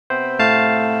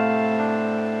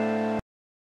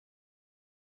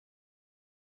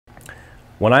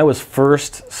When I was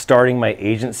first starting my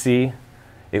agency,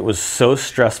 it was so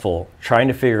stressful trying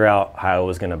to figure out how I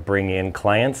was going to bring in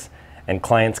clients and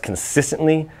clients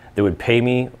consistently that would pay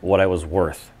me what I was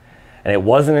worth. And it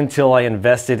wasn't until I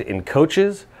invested in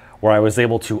coaches where I was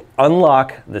able to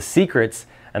unlock the secrets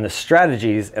and the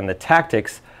strategies and the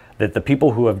tactics that the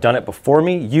people who have done it before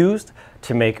me used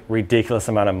to make ridiculous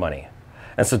amount of money.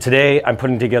 And so today I'm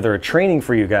putting together a training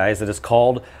for you guys that is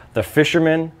called The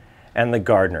Fisherman and the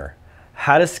Gardener.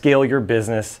 How to scale your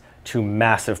business to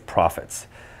massive profits.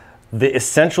 The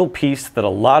essential piece that a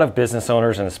lot of business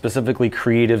owners and specifically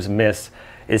creatives miss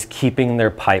is keeping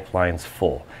their pipelines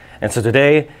full. And so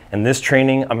today in this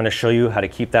training, I'm going to show you how to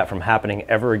keep that from happening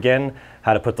ever again,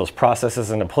 how to put those processes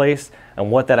into place,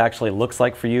 and what that actually looks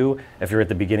like for you if you're at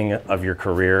the beginning of your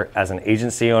career as an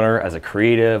agency owner, as a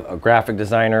creative, a graphic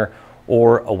designer,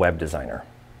 or a web designer.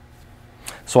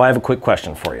 So I have a quick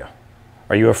question for you.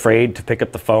 Are you afraid to pick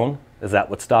up the phone? Is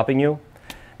that what's stopping you?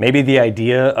 Maybe the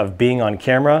idea of being on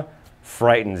camera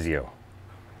frightens you.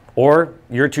 Or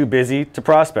you're too busy to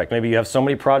prospect. Maybe you have so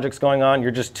many projects going on, you're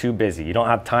just too busy. You don't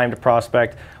have time to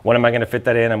prospect. When am I going to fit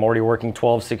that in? I'm already working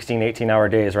 12, 16, 18-hour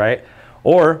days, right?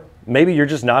 Or maybe you're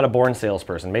just not a born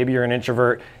salesperson. Maybe you're an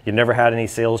introvert. You've never had any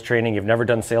sales training. You've never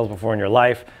done sales before in your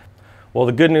life. Well,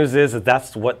 the good news is that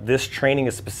that's what this training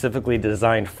is specifically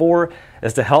designed for,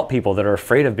 is to help people that are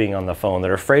afraid of being on the phone, that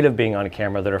are afraid of being on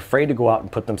camera, that are afraid to go out and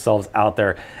put themselves out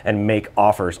there and make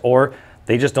offers, or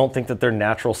they just don't think that they're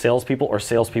natural salespeople or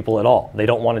salespeople at all. They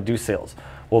don't want to do sales.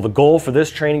 Well, the goal for this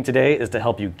training today is to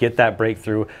help you get that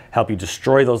breakthrough, help you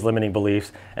destroy those limiting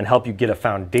beliefs, and help you get a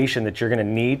foundation that you're going to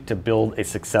need to build a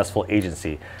successful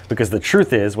agency. Because the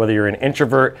truth is, whether you're an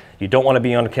introvert, you don't want to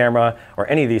be on camera, or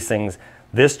any of these things,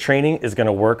 this training is going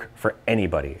to work for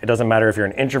anybody. It doesn't matter if you're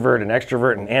an introvert, an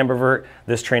extrovert, an ambivert.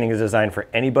 This training is designed for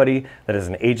anybody that is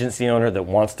an agency owner that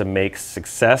wants to make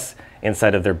success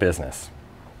inside of their business.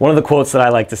 One of the quotes that I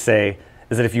like to say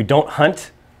is that if you don't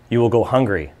hunt, you will go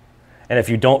hungry. And if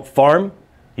you don't farm,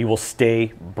 you will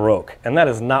stay broke. And that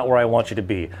is not where I want you to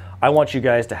be. I want you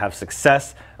guys to have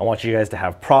success. I want you guys to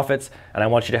have profits. And I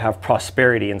want you to have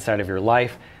prosperity inside of your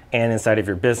life and inside of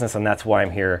your business, and that's why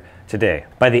I'm here today.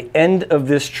 By the end of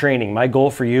this training, my goal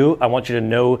for you, I want you to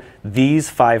know these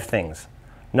 5 things.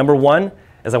 Number 1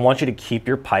 is I want you to keep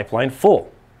your pipeline full.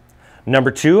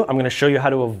 Number 2, I'm going to show you how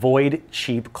to avoid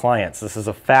cheap clients. This is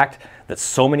a fact that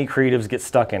so many creatives get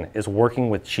stuck in, is working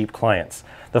with cheap clients.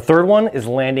 The third one is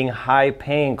landing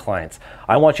high-paying clients.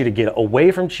 I want you to get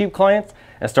away from cheap clients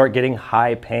and start getting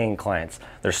high-paying clients.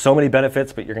 There's so many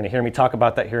benefits, but you're going to hear me talk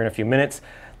about that here in a few minutes.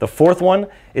 The fourth one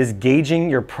is gauging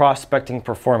your prospecting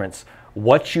performance.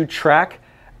 What you track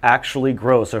actually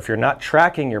grows. So if you're not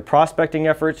tracking your prospecting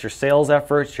efforts, your sales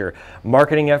efforts, your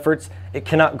marketing efforts, it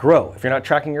cannot grow. If you're not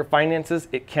tracking your finances,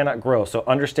 it cannot grow. So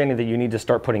understanding that you need to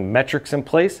start putting metrics in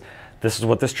place, this is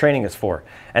what this training is for.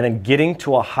 And then getting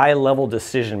to a high-level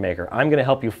decision maker. I'm going to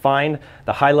help you find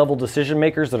the high-level decision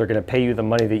makers that are going to pay you the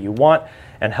money that you want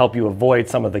and help you avoid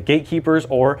some of the gatekeepers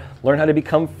or learn how to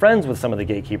become friends with some of the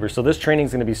gatekeepers. So this training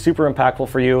is going to be super impactful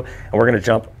for you, and we're going to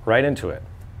jump right into it.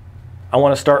 I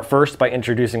want to start first by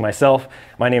introducing myself.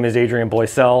 My name is Adrian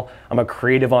Boycell. I'm a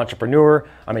creative entrepreneur.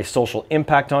 I'm a social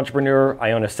impact entrepreneur.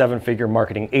 I own a 7-figure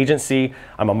marketing agency.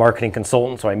 I'm a marketing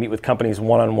consultant, so I meet with companies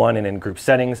one-on-one and in group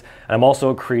settings. And I'm also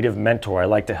a creative mentor. I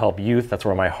like to help youth. That's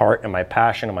where my heart and my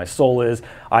passion and my soul is.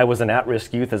 I was an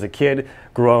at-risk youth as a kid,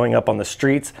 growing up on the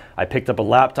streets. I picked up a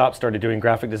laptop, started doing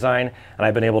graphic design, and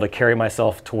I've been able to carry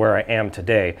myself to where I am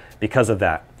today because of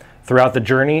that. Throughout the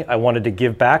journey, I wanted to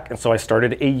give back, and so I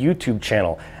started a YouTube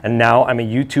channel. And now I'm a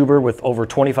YouTuber with over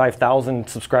 25,000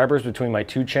 subscribers between my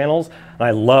 2 channels. And I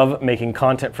love making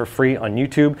content for free on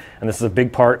YouTube, and this is a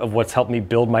big part of what's helped me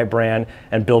build my brand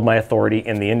and build my authority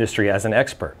in the industry as an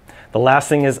expert. The last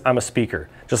thing is I'm a speaker.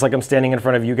 Just like I'm standing in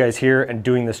front of you guys here and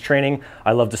doing this training,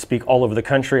 I love to speak all over the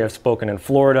country. I've spoken in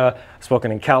Florida, I've spoken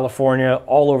in California,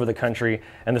 all over the country,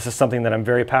 and this is something that I'm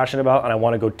very passionate about, and I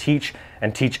want to go teach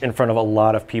and teach in front of a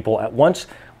lot of people at once.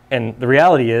 And the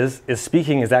reality is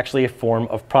speaking is actually a form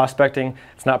of prospecting.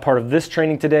 It's not part of this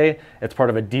training today. It's part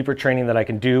of a deeper training that I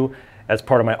can do as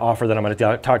part of my offer that I'm going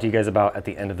to talk to you guys about at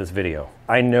the end of this video.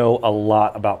 I know a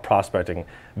lot about prospecting,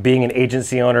 being an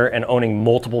agency owner and owning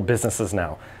multiple businesses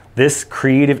now. This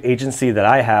creative agency that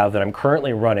I have, that I'm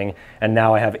currently running, and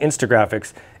now I have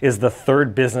Instagraphics, is the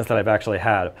 3rd business that I've actually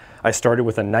had. I started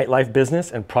with a nightlife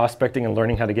business and prospecting and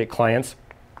learning how to get clients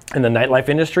in the nightlife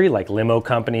industry, like limo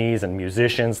companies and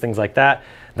musicians, things like that.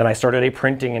 Then I started a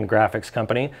printing and graphics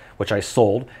company, which I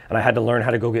sold, and I had to learn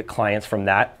how to go get clients from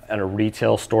that in a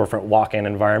retail storefront walk-in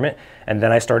environment. And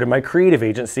then I started my creative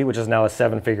agency, which is now a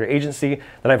 7-figure agency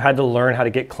that I've had to learn how to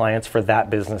get clients for that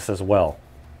business as well.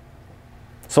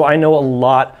 So I know a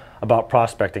lot about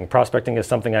prospecting. Prospecting is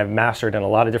something I've mastered in a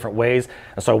lot of different ways.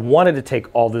 And so I wanted to take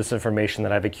all this information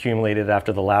that I've accumulated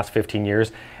after the last 15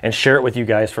 years and share it with you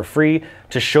guys for free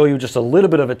to show you just a little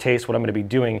bit of a taste what I'm going to be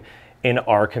doing in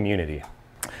our community.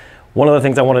 One of the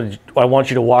things I want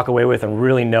you to walk away with and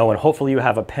really know, and hopefully you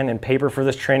have a pen and paper for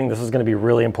this training. This is going to be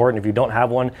really important. If you don't have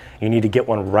one, you need to get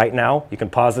one right now. You can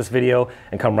pause this video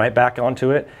and come right back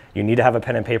onto it. You need to have a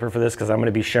pen and paper for this because I'm going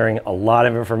to be sharing a lot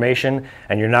of information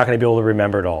and you're not going to be able to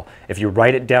remember it all. If you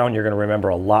write it down, you're going to remember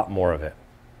a lot more of it.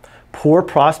 Poor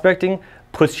prospecting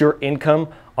puts your income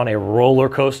on a roller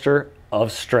coaster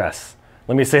of stress.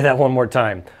 Let me say that one more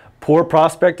time. Poor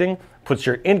prospecting puts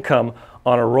your income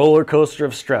on a roller coaster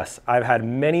of stress. I've had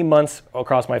many months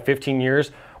across my 15 years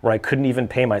where I couldn't even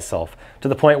pay myself, to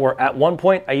the point where at one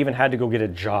point I even had to go get a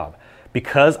job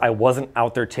because I wasn't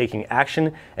out there taking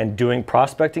action and doing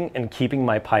prospecting and keeping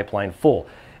my pipeline full.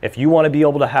 If you want to be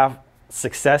able to have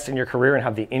success in your career and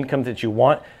have the income that you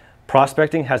want,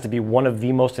 prospecting has to be one of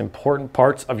the most important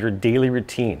parts of your daily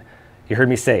routine. You heard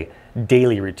me say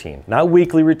daily routine, not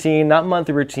weekly routine, not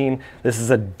monthly routine. This is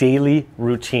a daily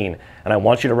routine, and I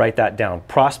want you to write that down.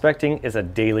 Prospecting is a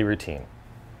daily routine.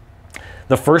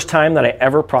 The first time that I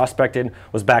ever prospected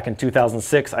was back in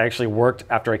 2006. I actually worked,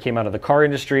 after I came out of the car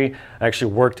industry, I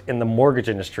actually worked in the mortgage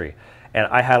industry, and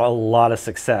I had a lot of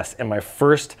success. And my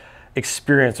first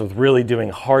experience with really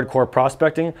doing hardcore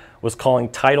prospecting was calling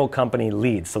title company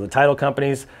leads. So the title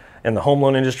companies in the home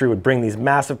loan industry would bring these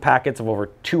massive packets of over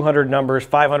 200 numbers,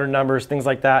 500 numbers, things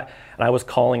like that. And I was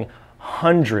calling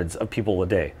hundreds of people a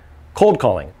day. Cold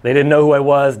calling. They didn't know who I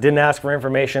was, didn't ask for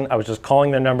information. I was just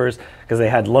calling their numbers because they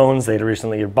had loans. They'd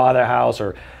recently bought a house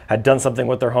or had done something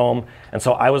with their home. And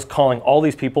so I was calling all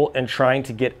these people and trying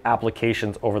to get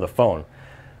applications over the phone.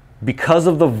 Because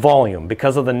of the volume,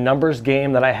 because of the numbers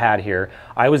game that I had here,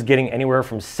 I was getting anywhere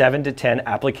from 7 to 10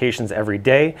 applications every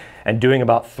day and doing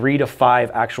about 3 to 5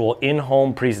 actual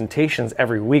in-home presentations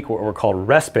every week, what were called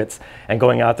respites, and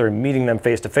going out there and meeting them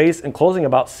face to face and closing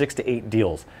about 6 to 8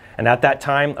 deals. And at that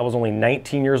time, I was only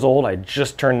 19 years old. I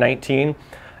just turned 19.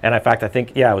 And in fact, I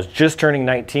think, yeah, I was just turning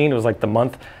 19. It was like the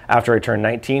month after I turned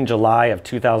 19, July of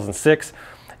 2006.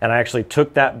 And I actually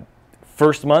took that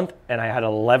first month and I had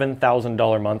an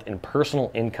 $11,000 a month in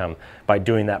personal income by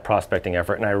doing that prospecting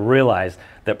effort. And I realized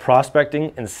that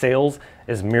prospecting and sales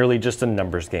is merely just a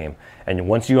numbers game. And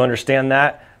once you understand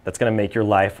that, that's going to make your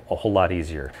life a whole lot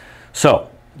easier. So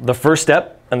the first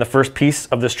step and the first piece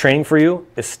of this training for you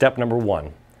is step number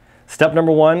 1. Step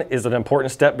number 1 is an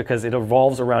important step because it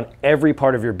revolves around every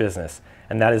part of your business,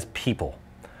 and that is people.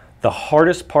 The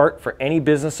hardest part for any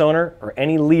business owner or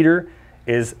any leader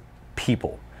is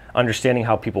people. Understanding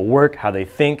how people work, how they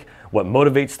think, what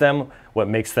motivates them, what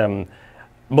makes them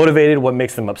motivated, what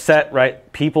makes them upset, right?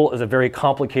 People is a very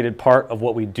complicated part of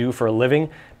what we do for a living,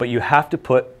 but you have to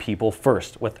put people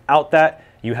first. Without that,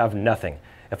 you have nothing.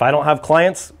 If I don't have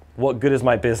clients, what good is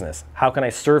my business? How can I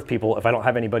serve people if I don't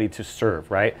have anybody to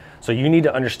serve, right? So you need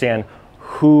to understand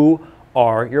who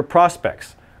are your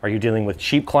prospects. Are you dealing with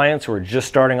cheap clients who are just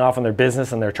starting off in their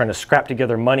business and they're trying to scrap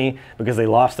together money because they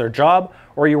lost their job?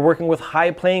 Or are you working with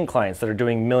high-paying clients that are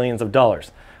doing millions of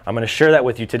dollars? I'm going to share that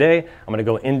with you today. I'm going to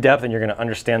go in depth and you're going to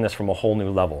understand this from a whole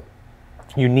new level.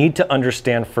 You need to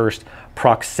understand first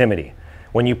proximity.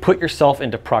 When you put yourself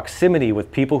into proximity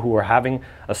with people who are having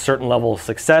a certain level of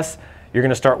success, you're going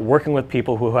to start working with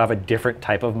people who have a different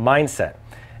type of mindset.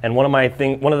 And one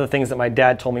of the things that my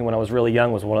dad told me when I was really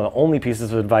young was one of the only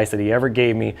pieces of advice that he ever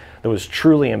gave me that was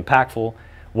truly impactful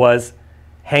was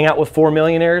hang out with 4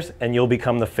 millionaires and you'll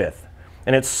become the 5th.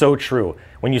 And it's so true.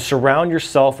 When you surround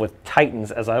yourself with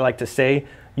titans, as I like to say,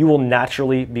 you will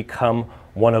naturally become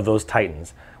one of those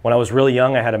titans. When I was really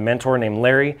young, I had a mentor named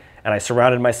Larry, and I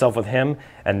surrounded myself with him,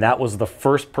 and that was the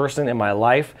first person in my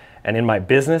life and in my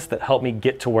business that helped me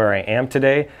get to where I am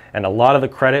today. And a lot of the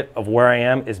credit of where I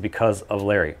am is because of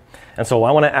Larry. And so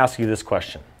I want to ask you this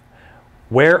question.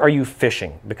 Where are you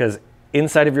fishing? Because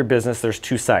inside of your business, there's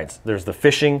 2 sides. There's the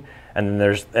fishing and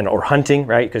then or hunting,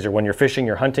 right? Because when you're fishing,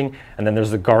 you're hunting. And then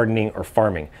there's the gardening or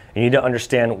farming. You need to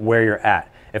understand where you're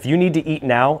at. If you need to eat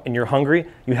now and you're hungry,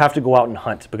 you have to go out and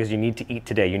hunt because you need to eat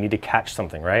today. You need to catch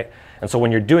something, right? And so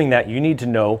when you're doing that, you need to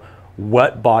know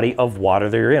what body of water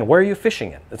that you're in. Where are you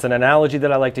fishing in? It's an analogy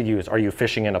that I like to use. Are you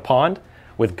fishing in a pond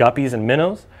with guppies and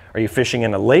minnows? Are you fishing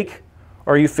in a lake?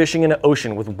 Or are you fishing in an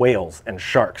ocean with whales and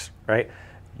sharks, right?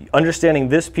 Understanding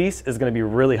this piece is going to be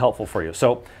really helpful for you.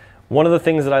 So one of the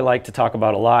things that I like to talk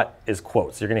about a lot is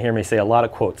quotes. You're going to hear me say a lot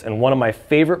of quotes. And one of my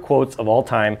favorite quotes of all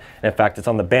time, and in fact, it's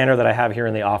on the banner that I have here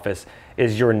in the office,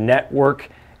 is your network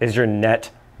is your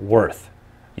net worth.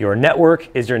 Your network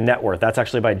is your net worth. That's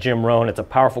actually by Jim Rohn. It's a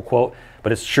powerful quote,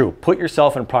 but it's true. Put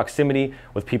yourself in proximity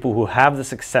with people who have the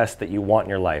success that you want in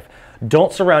your life.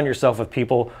 Don't surround yourself with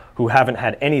people who haven't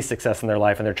had any success in their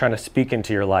life and they're trying to speak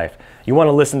into your life. You want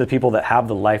to listen to people that have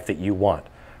the life that you want,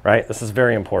 right? This is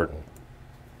very important.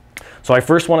 So I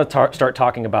first want to start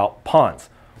talking about ponds.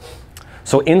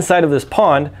 So inside of this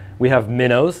pond, we have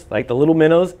minnows, like the little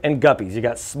minnows, and guppies. You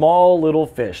got small little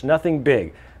fish, nothing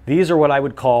big. These are what I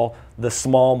would call the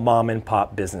small mom and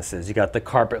pop businesses. You got the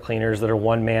carpet cleaners that are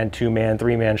 1-man, 2-man,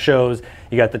 3-man shows.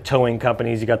 You got the towing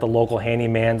companies. You got the local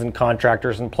handymans and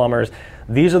contractors and plumbers.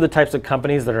 These are the types of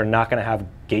companies that are not going to have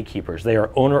gatekeepers. They are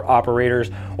owner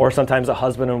operators or sometimes a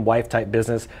husband and wife type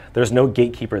business. There's no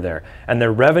gatekeeper there. And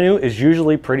their revenue is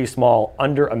usually pretty small,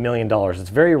 under $1 million. It's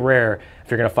very rare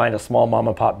if you're going to find a small mom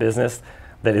and pop business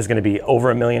that is going to be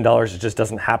over $1 million. It just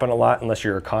doesn't happen a lot unless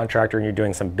you're a contractor and you're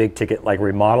doing some big ticket like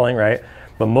remodeling, right?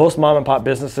 But most mom and pop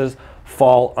businesses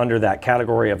fall under that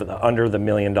category of under the $1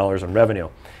 million in revenue.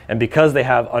 And because they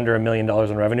have under $1 million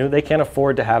in revenue, they can't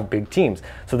afford to have big teams.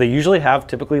 So they usually have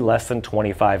typically less than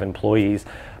 25 employees.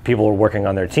 People are working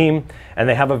on their team, and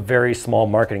they have a very small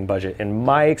marketing budget. In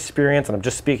my experience, and I'm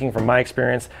just speaking from my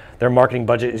experience, their marketing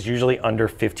budget is usually under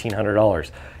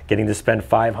 $1,500. Getting to spend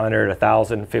 $500,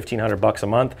 $1,000, $1,500 a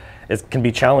month can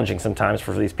be challenging sometimes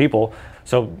for these people.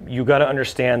 So you got to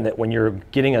understand that when you're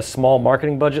getting a small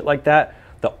marketing budget like that,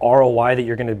 the ROI that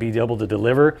you're going to be able to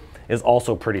deliver is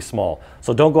also pretty small.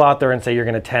 So don't go out there and say you're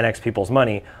going to 10x people's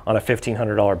money on a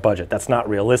 $1,500 budget. That's not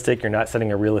realistic. You're not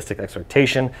setting a realistic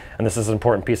expectation. And this is an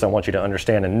important piece I want you to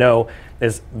understand and know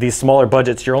is these smaller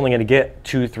budgets, you're only going to get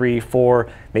 2, 3, 4,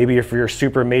 maybe if you're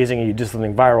super amazing and you do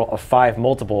something viral, a 5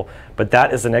 multiple. But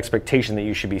that is an expectation that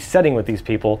you should be setting with these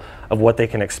people of what they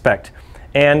can expect.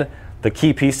 And the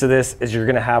key piece to this is you're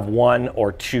going to have 1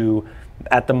 or 2,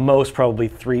 at the most probably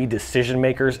 3 decision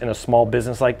makers in a small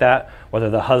business like that, whether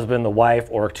the husband, the wife,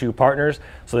 or 2 partners.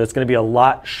 So it's going to be a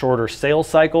lot shorter sales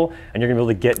cycle and you're going to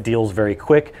be able to get deals very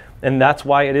quick. And that's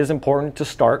why it is important to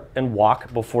start and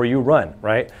walk before you run,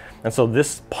 right? And so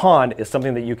this pond is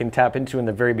something that you can tap into in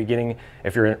the very beginning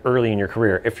if you're early in your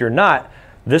career. If you're not,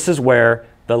 this is where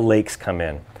the lakes come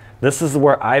in. This is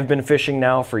where I've been fishing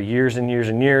now for years and years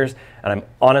and years, and I'm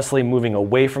honestly moving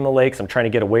away from the lakes. I'm trying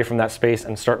to get away from that space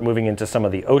and start moving into some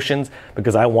of the oceans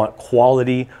because I want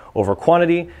quality over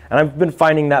quantity, and I've been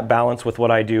finding that balance with what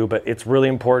I do, but it's really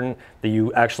important that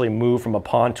you actually move from a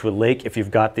pond to a lake if you've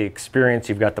got the experience,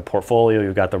 you've got the portfolio,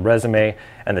 you've got the resume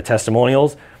and the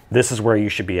testimonials. This is where you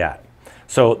should be at.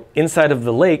 So inside of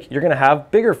the lake, you're gonna have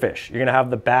bigger fish. You're gonna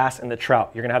have the bass and the trout.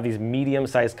 You're gonna have these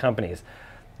medium-sized companies.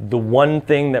 The one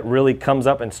thing that really comes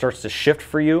up and starts to shift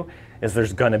for you is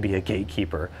there's gonna be a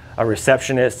gatekeeper, a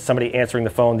receptionist, somebody answering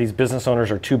the phone. These business owners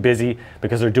are too busy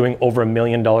because they're doing over $1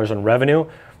 million in revenue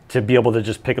to be able to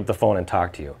just pick up the phone and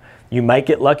talk to you. You might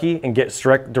get lucky and get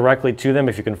directly to them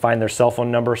if you can find their cell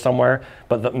phone number somewhere,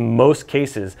 but in most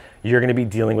cases, you're gonna be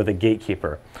dealing with a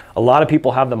gatekeeper. A lot of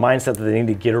people have the mindset that they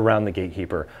need to get around the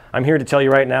gatekeeper. I'm here to tell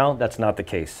you right now, that's not the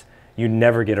case. You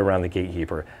never get around the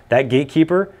gatekeeper. That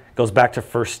gatekeeper goes back to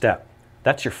first step.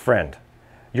 That's your friend.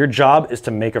 Your job is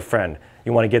to make a friend.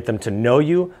 You want to get them to know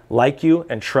you, like you,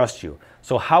 and trust you.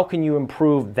 So how can you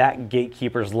improve that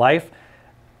gatekeeper's life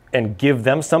and give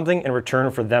them something in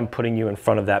return for them putting you in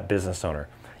front of that business owner?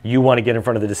 You want to get in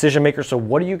front of the decision maker, so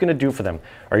what are you going to do for them?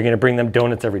 Are you going to bring them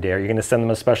donuts every day? Are you going to send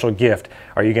them a special gift?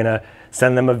 Are you going to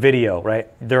send them a video, right?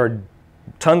 There are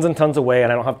tons and tons of ways,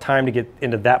 and I don't have time to get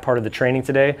into that part of the training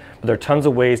today, but there are tons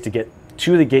of ways to get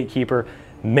to the gatekeeper.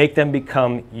 Make them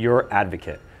become your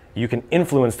advocate. You can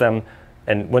influence them,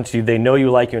 and once they know you,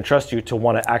 like you, and trust you, to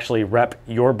want to actually rep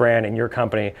your brand and your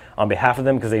company on behalf of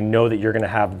them because they know that you're going to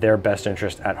have their best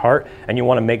interest at heart, and you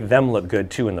want to make them look good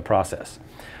too in the process.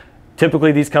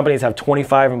 Typically, these companies have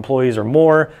 25 employees or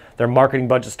more. Their marketing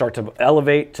budgets start to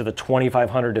elevate to the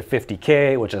 $2,500 to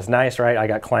 $50K, which is nice, right? I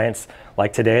got clients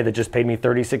like today that just paid me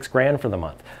 36 grand for the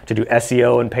month to do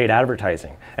SEO and paid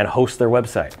advertising and host their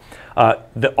website.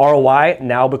 The ROI,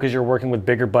 now because you're working with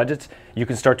bigger budgets, you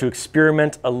can start to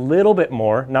experiment a little bit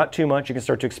more, not too much. You can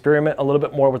start to experiment a little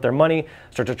bit more with their money,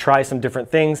 start to try some different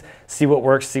things, see what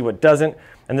works, see what doesn't.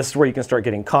 And this is where you can start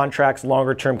getting contracts,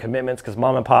 longer term commitments, because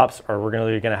mom and pops are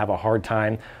really going to have a hard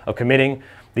time of committing.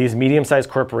 These medium-sized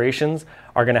corporations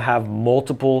are going to have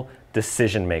multiple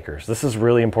decision makers. This is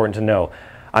really important to know.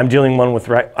 I'm dealing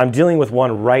with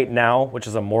one right now, which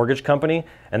is a mortgage company,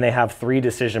 and they have 3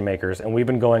 decision makers, and we've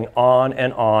been going on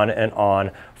and on and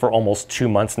on for almost 2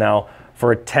 months now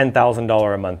for a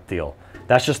 $10,000 a month deal.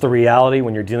 That's just the reality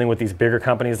when you're dealing with these bigger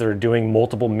companies that are doing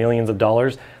multiple millions of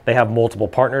dollars. They have multiple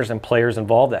partners and players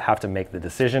involved that have to make the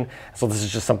decision. So this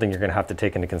is just something you're going to have to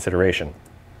take into consideration.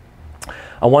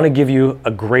 I want to give you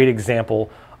a great example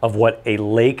of what a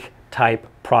lake type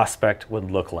prospect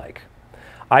would look like.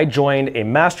 I joined a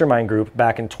mastermind group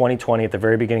back in 2020, at the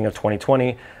very beginning of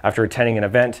 2020, after attending an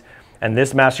event. And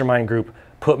this mastermind group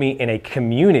put me in a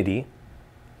community,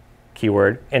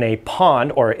 keyword, in a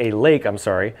pond, or a lake, I'm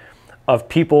sorry, of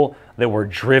people that were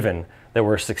driven, that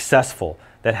were successful,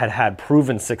 that had had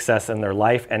proven success in their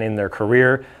life and in their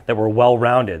career, that were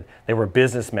well-rounded. They were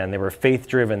businessmen, they were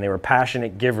faith-driven, they were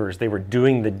passionate givers, they were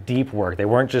doing the deep work. They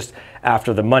weren't just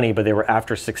after the money, but they were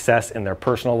after success in their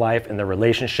personal life, in their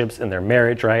relationships, in their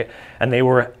marriage, right? And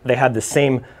they had the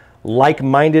same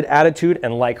like-minded attitude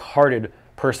and like-hearted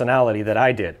personality that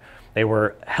I did. They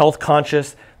were health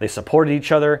conscious, they supported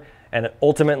each other, and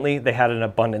ultimately they had an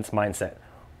abundance mindset.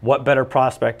 What better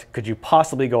prospect could you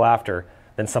possibly go after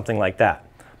than something like that?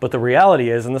 But the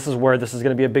reality is, and this is where this is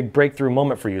going to be a big breakthrough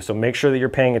moment for you, so make sure that you're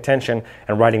paying attention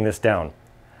and writing this down.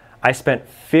 I spent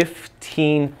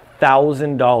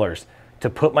 $15,000 to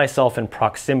put myself in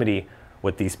proximity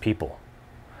with these people.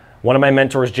 One of my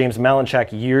mentors, James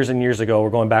Malinchak, years and years ago, we're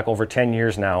going back over 10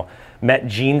 years now, met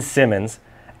Gene Simmons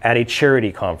at a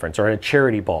charity conference or at a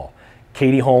charity ball.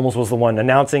 Katie Holmes was the one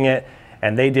announcing it,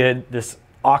 and they did this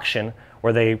auction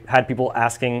where they had people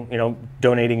asking,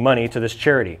 donating money to this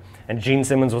charity. And Gene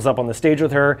Simmons was up on the stage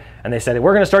with her, and they said,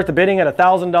 we're going to start the bidding at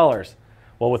 $1,000.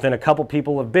 Well, within a couple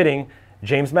people of bidding,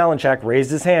 James Malinchak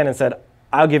raised his hand and said,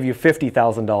 I'll give you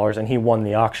 $50,000, and he won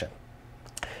the auction.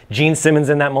 Gene Simmons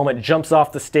in that moment jumps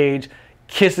off the stage,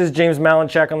 kisses James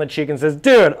Malinchak on the cheek and says,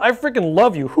 dude, I freaking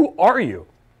love you. Who are you?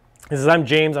 He says, I'm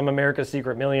James. I'm America's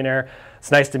Secret Millionaire.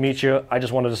 It's nice to meet you. I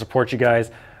just wanted to support you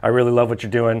guys. I really love what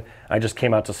you're doing. I just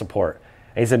came out to support.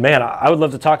 And he said, man, I would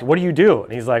love to talk to you. What do you do?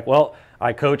 And he's like, well,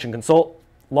 I coach and consult.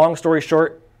 Long story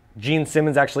short, Gene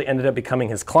Simmons actually ended up becoming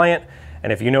his client.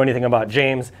 And if you know anything about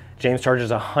James, James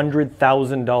charges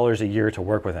 $100,000 a year to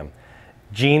work with him.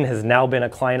 Gene has now been a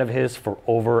client of his for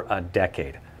over a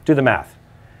decade. Do the math.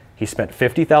 He spent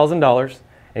 $50,000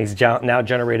 and he's now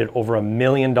generated over $1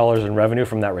 million in revenue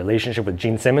from that relationship with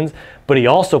Gene Simmons. But he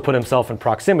also put himself in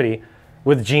proximity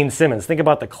with Gene Simmons. Think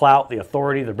about the clout, the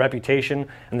authority, the reputation,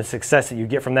 and the success that you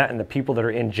get from that and the people that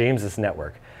are in James's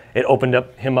network. It opened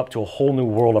him up to a whole new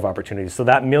world of opportunities. So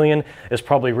that million is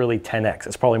probably really 10x.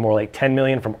 It's probably more like 10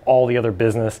 million from all the other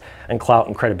business and clout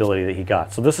and credibility that he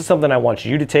got. So this is something I want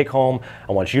you to take home.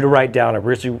 I want you to write down. I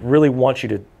really want you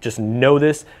to just know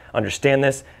this, understand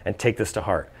this, and take this to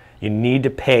heart. You need to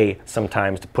pay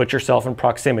sometimes to put yourself in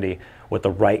proximity with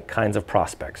the right kinds of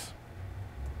prospects.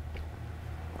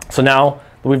 So now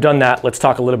that we've done that, let's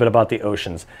talk a little bit about the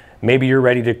oceans. Maybe you're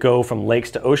ready to go from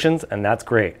lakes to oceans, and that's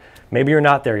great. Maybe you're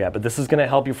not there yet, but this is going to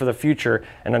help you for the future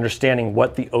and understanding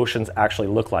what the oceans actually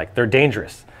look like. They're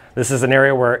dangerous. This is an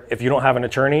area where if you don't have an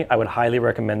attorney, I would highly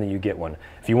recommend that you get one.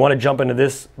 If you want to jump into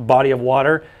this body of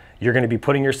water, you're going to be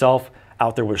putting yourself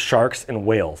out there with sharks and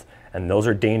whales, and those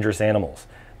are dangerous animals.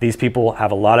 These people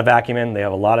have a lot of acumen, they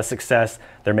have a lot of success,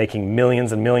 they're making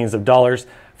millions and millions of dollars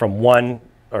from $1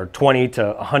 or $20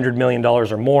 to $100 million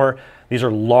or more. These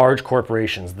are large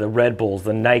corporations, the Red Bulls,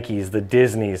 the Nikes, the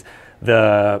Disneys,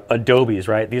 the Adobes,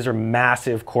 right? These are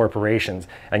massive corporations,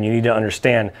 and you need to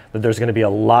understand that there's going to be a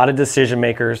lot of decision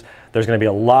makers, there's going to be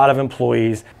a lot of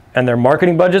employees, and their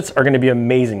marketing budgets are going to be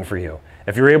amazing for you.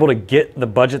 If you're able to get the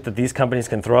budget that these companies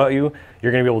can throw at you,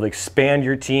 you're going to be able to expand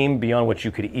your team beyond what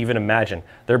you could even imagine.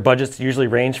 Their budgets usually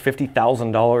range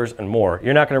 $50,000 and more.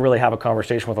 You're not going to really have a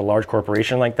conversation with a large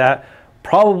corporation like that.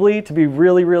 Probably, to be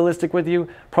really realistic with you,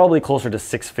 probably closer to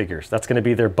 6 figures. That's going to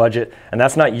be their budget, and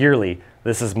that's not yearly.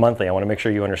 This is monthly. I want to make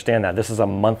sure you understand that. This is a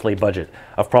monthly budget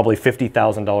of probably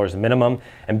 $50,000 minimum,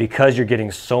 and because you're getting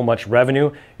so much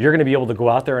revenue, you're going to be able to go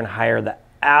out there and hire the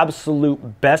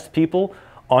absolute best people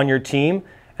on your team,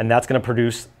 and that's going to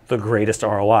produce the greatest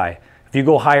ROI. If you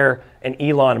go hire an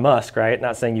Elon Musk, right?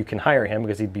 Not saying you can hire him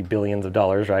because he'd be billions of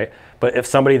dollars, right? But if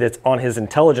somebody that's on his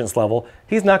intelligence level,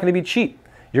 he's not going to be cheap.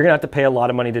 You're going to have to pay a lot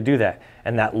of money to do that.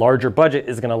 And that larger budget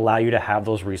is going to allow you to have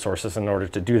those resources in order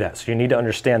to do that. So you need to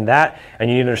understand that, and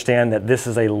you need to understand that this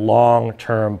is a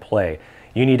long-term play.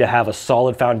 You need to have a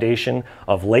solid foundation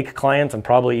of lake clients and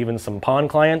probably even some pond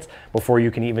clients before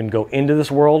you can even go into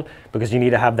this world, because you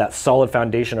need to have that solid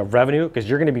foundation of revenue, because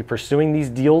you're going to be pursuing these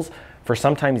deals for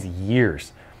sometimes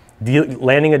years.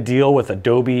 Landing a deal with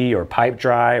Adobe or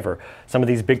Pipedrive or some of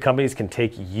these big companies can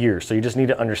take years. So you just need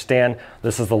to understand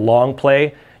this is the long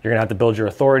play. You're gonna have to build your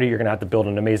authority, you're gonna have to build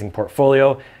an amazing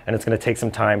portfolio, and it's gonna take some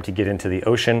time to get into the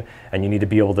ocean, and you need to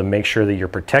be able to make sure that you're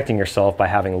protecting yourself by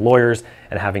having lawyers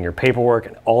and having your paperwork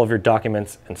and all of your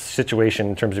documents and situation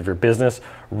in terms of your business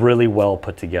really well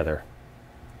put together.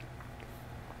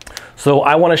 So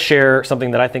I wanna share something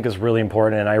that I think is really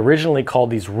important, and I originally called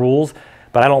these rules,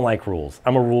 but I don't like rules.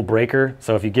 I'm a rule breaker,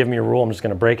 so if you give me a rule, I'm just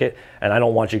gonna break it, and I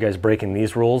don't want you guys breaking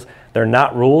these rules. They're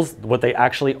not rules. What they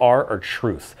actually are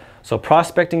truths. So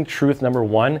prospecting truth number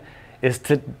one is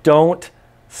to don't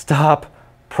stop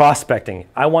prospecting.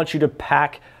 I want you to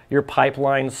pack your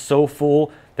pipeline so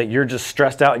full that you're just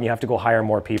stressed out and you have to go hire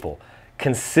more people.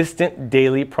 Consistent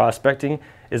daily prospecting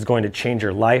is going to change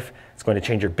your life, it's going to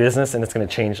change your business, and it's going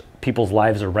to change people's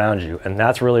lives around you. And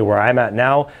that's really where I'm at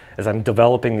now, as I'm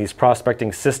developing these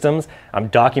prospecting systems. I'm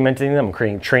documenting them, I'm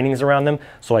creating trainings around them,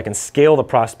 so I can scale the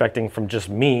prospecting from just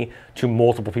me to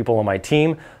multiple people on my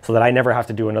team, so that I never have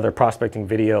to do another prospecting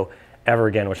video ever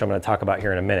again, which I'm going to talk about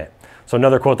here in a minute. So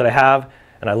another quote that I have,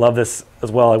 and I love this as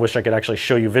well, I wish I could actually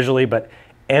show you visually, but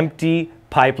empty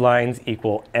pipelines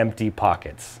equal empty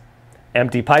pockets.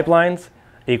 Empty pipelines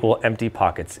equal empty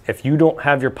pockets. If you don't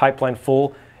have your pipeline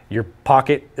full, your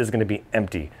pocket is going to be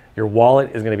empty. Your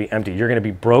wallet is going to be empty. You're going to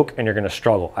be broke and you're going to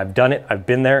struggle. I've done it. I've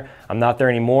been there. I'm not there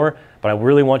anymore, but I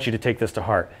really want you to take this to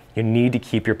heart. You need to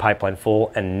keep your pipeline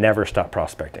full and never stop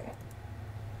prospecting.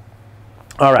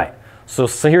 All right. So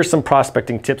here's some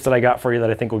prospecting tips that I got for you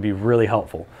that I think would be really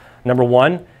helpful. Number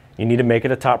one, you need to make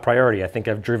it a top priority. I think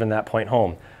I've driven that point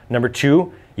home. Number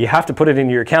two, you have to put it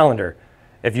into your calendar.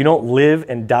 If you don't live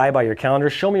and die by your calendar,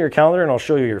 show me your calendar and I'll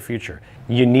show you your future.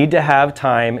 You need to have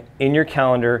time in your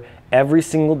calendar every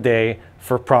single day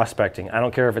for prospecting. I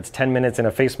don't care if it's 10 minutes in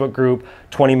a Facebook group,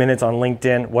 20 minutes on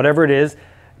LinkedIn, whatever it is,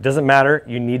 it doesn't matter.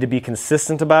 You need to be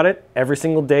consistent about it every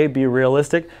single day, be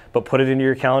realistic, but put it into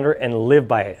your calendar and live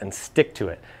by it and stick to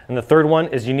it. And the third one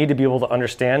is you need to be able to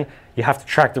understand you have to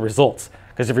track the results.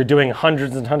 Because if you're doing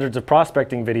hundreds and hundreds of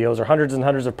prospecting videos or hundreds and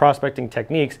hundreds of prospecting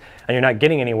techniques and you're not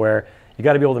getting anywhere, you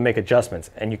got to be able to make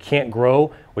adjustments, and you can't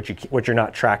grow what you're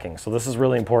not tracking. So this is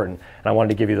really important, and I wanted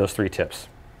to give you those 3 tips.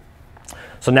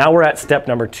 So now we're at step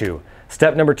number 2.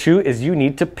 Step number 2 is you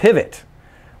need to pivot.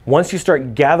 Once you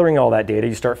start gathering all that data,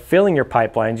 you start filling your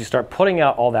pipelines, you start putting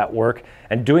out all that work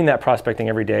and doing that prospecting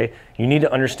every day, you need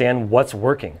to understand what's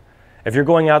working. If you're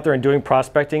going out there and doing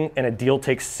prospecting and a deal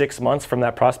takes 6 months from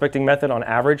that prospecting method on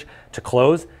average to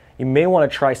close, you may want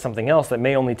to try something else that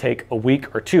may only take a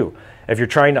week or 2. If you're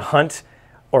trying to hunt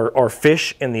or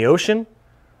fish in the ocean,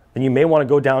 then you may want to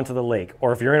go down to the lake.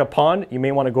 Or if you're in a pond, you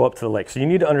may want to go up to the lake. So you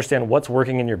need to understand what's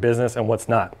working in your business and what's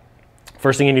not.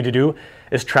 First thing you need to do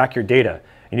is track your data.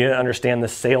 You need to understand the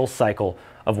sales cycle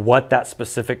of what that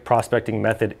specific prospecting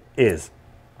method is.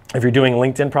 If you're doing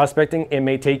LinkedIn prospecting, it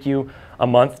may take you a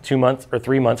month, 2 months, or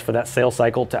 3 months for that sales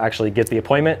cycle to actually get the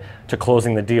appointment to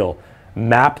closing the deal.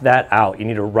 Map that out. You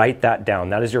need to write that down.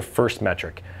 That is your first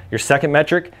metric. Your second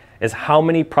metric is how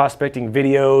many prospecting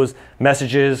videos,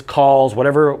 messages, calls,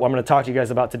 whatever I'm going to talk to you guys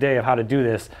about today of how to do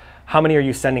this, how many are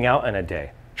you sending out in a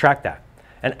day? Track that.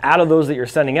 And out of those that you're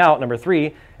sending out, number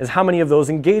 3 is how many of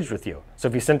those engaged with you. So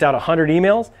if you sent out 100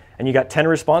 emails and you got 10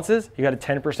 responses, you got a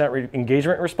 10%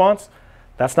 engagement response.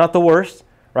 That's not the worst,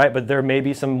 right? But there may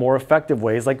be some more effective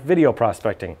ways like video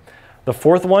prospecting. The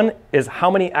fourth one is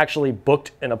how many actually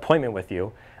booked an appointment with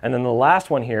you. And then the last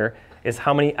one here is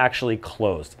how many actually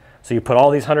closed. So you put all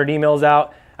these 100 emails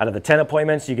out of the 10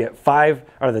 appointments, you get 5,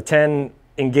 out of the 10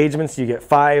 engagements, you get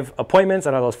 5 appointments.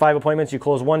 Out of those 5 appointments, you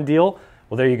close 1 deal.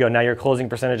 Well, there you go. Now your closing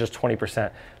percentage is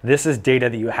 20%. This is data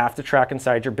that you have to track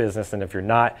inside your business. And if you're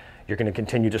not, you're going to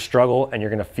continue to struggle and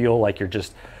you're going to feel like you're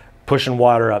just pushing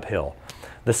water uphill.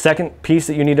 The second piece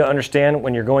that you need to understand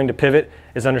when you're going to pivot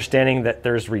is understanding that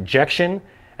there's rejection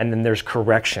and then there's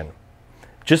correction.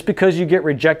 Just because you get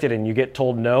rejected and you get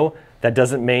told no, that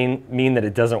doesn't mean that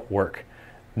it doesn't work.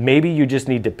 Maybe you just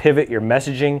need to pivot your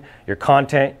messaging, your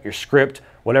content, your script,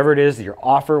 whatever it is, your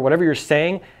offer, whatever you're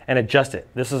saying, and adjust it.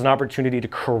 This is an opportunity to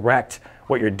correct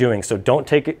what you're doing. So don't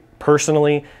take it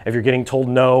personally if you're getting told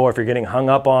no, or if you're getting hung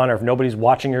up on, or if nobody's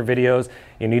watching your videos.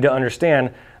 You need to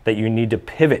understand that you need to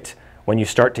pivot when you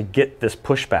start to get this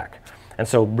pushback. And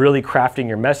so really crafting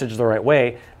your message the right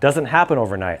way doesn't happen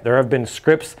overnight. There have been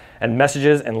scripts and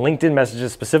messages and LinkedIn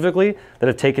messages specifically that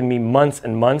have taken me months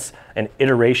and months and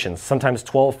iterations, sometimes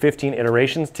 12, 15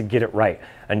 iterations to get it right.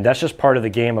 And that's just part of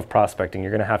the game of prospecting.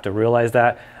 You're gonna have to realize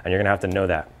that, and you're gonna have to know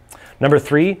that. Number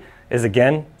 3 is,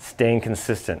 again, staying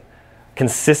consistent.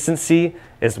 Consistency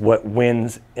is what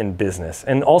wins in business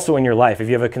and also in your life. If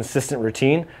you have a consistent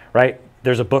routine, right?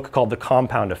 There's a book called The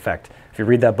Compound Effect. If you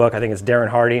read that book, I think it's Darren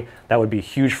Hardy, that would be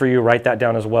huge for you. Write that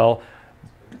down as well.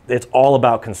 It's all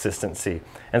about consistency.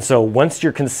 And so once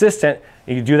you're consistent,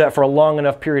 and you do that for a long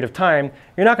enough period of time,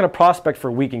 you're not going to prospect for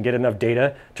a week and get enough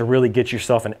data to really get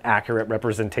yourself an accurate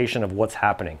representation of what's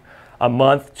happening. A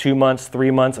month, 2 months,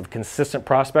 3 months of consistent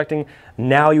prospecting,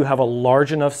 now you have a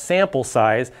large enough sample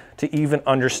size to even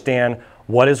understand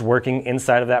what is working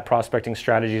inside of that prospecting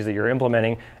strategies that you're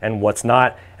implementing and what's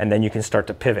not, and then you can start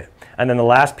to pivot. And then the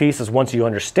last piece is, once you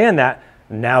understand that,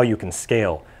 now you can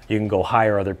scale. You can go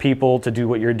hire other people to do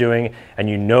what you're doing, and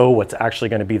you know what's actually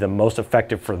going to be the most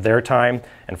effective for their time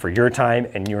and for your time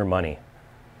and your money.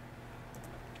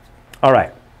 All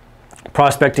right,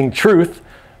 prospecting truth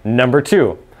number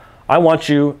 2. I want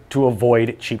you to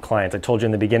avoid cheap clients. I told you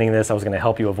in the beginning of this I was going to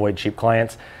help you avoid cheap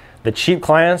clients. The cheap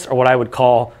clients are what I would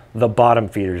call the bottom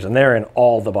feeders, and they're in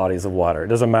all the bodies of water. It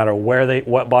doesn't matter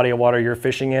what body of water you're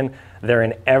fishing in, they're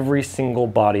in every single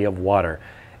body of water.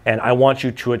 And I want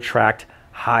you to attract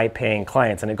high-paying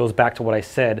clients. And it goes back to what I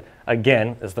said,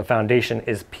 again, as the foundation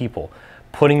is people.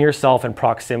 Putting yourself in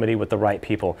proximity with the right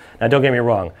people. Now, don't get me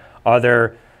wrong. Are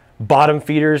there bottom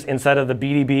feeders inside of the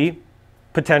BDB?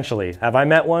 Potentially. Have I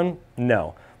met one?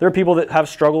 No. There are people that have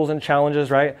struggles and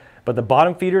challenges, right? But the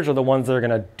bottom feeders are the ones that are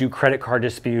going to do credit card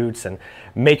disputes and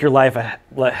make your life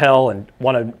a hell and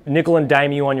want to nickel and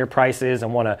dime you on your prices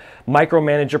and want to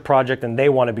micromanage your project, and they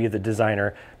want to be the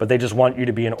designer, but they just want you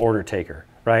to be an order taker,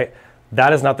 right?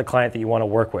 That is not the client that you want to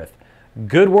work with.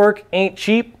 Good work ain't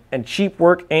cheap, and cheap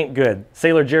work ain't good.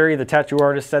 Sailor Jerry, the tattoo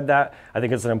artist, said that. I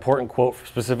think it's an important quote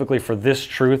specifically for this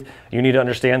truth. You need to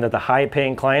understand that the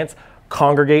high-paying clients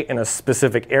congregate in a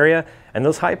specific area, and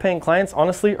those high-paying clients,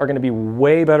 honestly, are going to be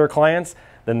way better clients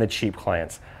than the cheap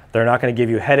clients. They're not going to give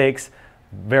you headaches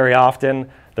very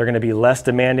often. They're going to be less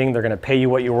demanding. They're going to pay you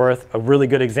what you're worth. A really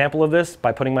good example of this,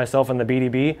 by putting myself in the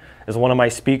BDB, is one of my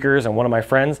speakers and one of my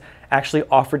friends actually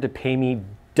offered to pay me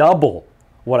double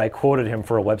what I quoted him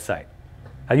for a website.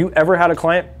 Have you ever had a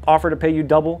client offer to pay you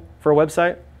double for a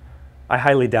website? I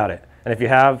highly doubt it. And if you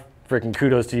have, freaking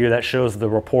kudos to you. That shows the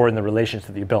rapport and the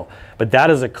relationship that you built. But that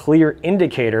is a clear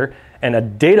indicator and a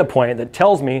data point that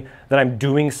tells me that I'm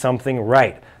doing something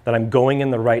right, that I'm going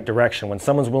in the right direction when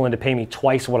someone's willing to pay me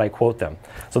twice what I quote them.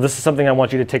 So this is something I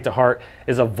want you to take to heart,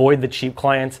 is avoid the cheap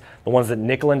clients, the ones that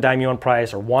nickel and dime you on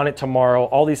price or want it tomorrow,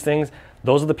 all these things.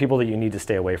 Those are the people that you need to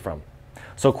stay away from.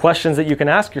 So questions that you can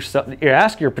ask yourself,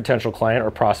 ask your potential client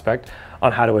or prospect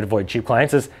on how to avoid cheap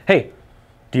clients is, hey,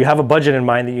 do you have a budget in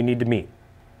mind that you need to meet?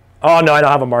 Oh, no, I don't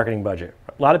have a marketing budget.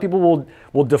 A lot of people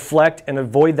will deflect and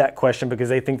avoid that question because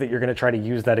they think that you're going to try to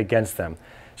use that against them,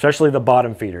 especially the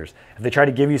bottom feeders. If they try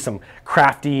to give you some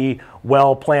crafty,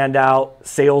 well planned out,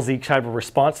 salesy type of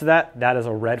response to that, that is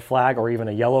a red flag or even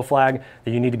a yellow flag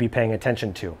that you need to be paying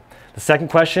attention to. The second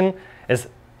question is,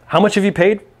 how much have you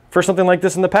paid for something like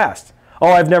this in the past? Oh,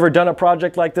 I've never done a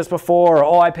project like this before. Or,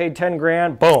 oh, I paid 10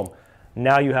 grand. Boom.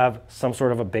 Now you have some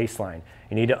sort of a baseline.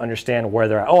 You need to understand where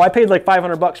they're at. Oh, I paid like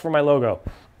 500 bucks for my logo.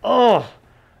 Oh,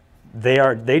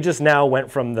 they just now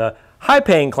went from the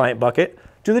high-paying client bucket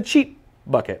to the cheap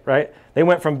bucket, right? They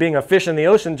went from being a fish in the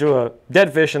ocean to a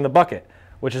dead fish in the bucket,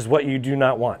 which is what you do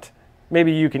not want.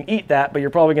 Maybe you can eat that, but you're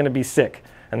probably going to be sick,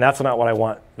 and that's not what I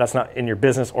want. That's not in your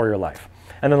business or your life.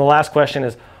 And then the last question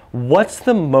is, what's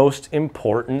the most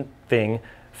important thing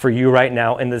for you right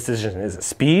now in this decision? Is it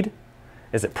speed?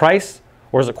 Is it price?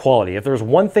 Or is it quality? If there was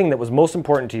one thing that was most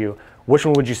important to you, which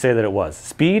one would you say that it was?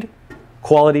 Speed,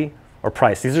 quality, or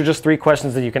price? These are just 3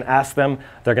 questions that you can ask them.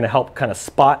 They're going to help kind of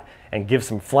spot and give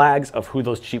some flags of who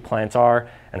those cheap clients are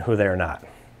and who they are not.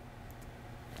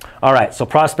 All right, so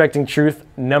prospecting truth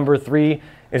number 3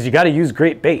 is you got to use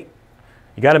great bait.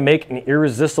 You got to make an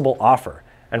irresistible offer.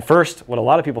 And first, what a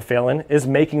lot of people fail in is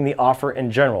making the offer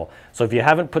in general. So if you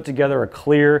haven't put together a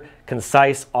clear,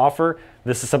 concise offer,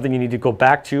 this is something you need to go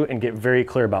back to and get very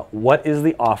clear about. What is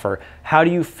the offer? How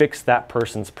do you fix that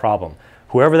person's problem?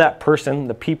 Whoever that person,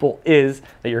 the people is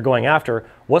that you're going after,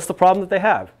 what's the problem that they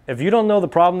have? If you don't know the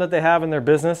problem that they have in their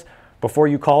business before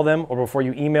you call them or before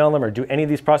you email them or do any of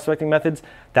these prospecting methods,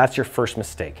 that's your first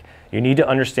mistake. You need to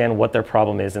understand what their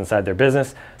problem is inside their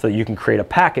business so that you can create a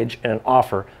package and an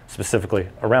offer specifically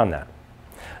around that.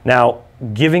 Now,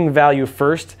 giving value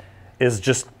first is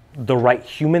just the right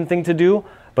human thing to do,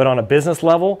 but on a business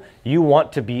level, you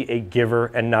want to be a giver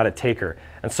and not a taker.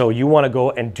 And so you want to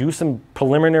go and do some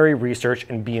preliminary research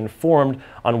and be informed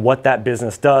on what that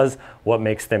business does, what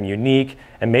makes them unique,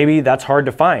 and maybe that's hard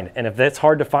to find. And if that's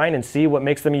hard to find and see what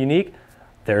makes them unique,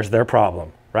 there's their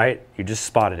problem, right? You just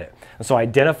spotted it. And so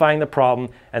identifying the problem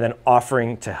and then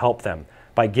offering to help them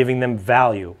by giving them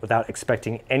value without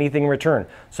expecting anything in return.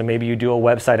 So maybe you do a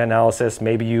website analysis,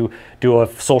 maybe you do a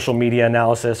social media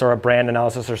analysis or a brand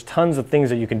analysis. There's tons of things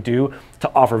that you can do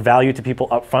to offer value to people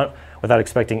up front without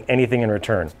expecting anything in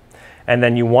return. And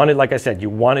then you want to, like I said, you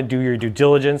want to do your due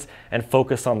diligence and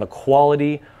focus on the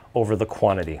quality over the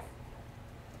quantity.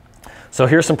 So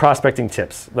here's some prospecting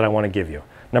tips that I want to give you.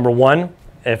 Number one,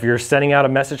 if you're sending out a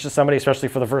message to somebody, especially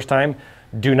for the first time,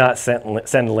 do not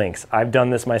send links. I've done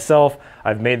this myself.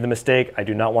 I've made the mistake. I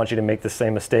do not want you to make the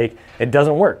same mistake. It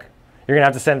doesn't work. You're gonna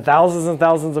have to send thousands and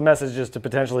thousands of messages to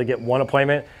potentially get one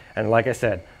appointment. And like I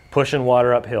said, pushing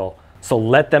water uphill. So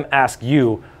let them ask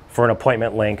you for an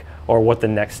appointment link or what the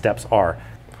next steps are.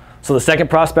 So the second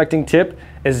prospecting tip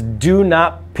is do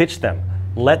not pitch them.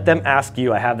 Let them ask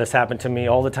you. I have this happen to me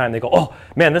all the time. They go, oh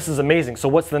man, this is amazing. So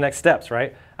what's the next steps,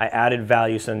 right? I added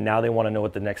value, so now they want to know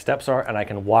what the next steps are and I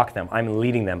can walk them. I'm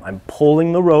leading them. I'm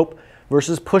pulling the rope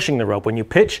versus pushing the rope. When you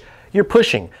pitch, you're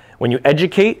pushing. When you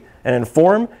educate and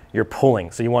inform, you're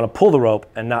pulling. So you want to pull the rope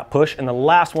and not push. And the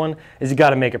last one is you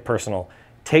got to make it personal.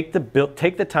 Take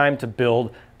the time to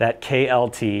build that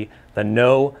KLT, the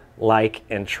know, like,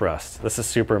 and trust. This is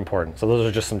super important. So those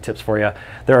are just some tips for you.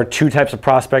 There are two types of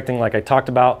prospecting like I talked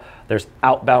about. There's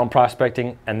outbound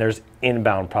prospecting and there's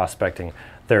inbound prospecting.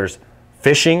 There's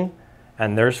fishing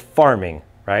and there's farming,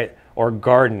 right? Or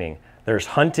gardening. There's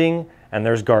hunting and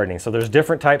there's gardening. So there's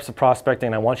different types of prospecting.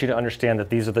 And I want you to understand that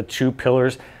these are the two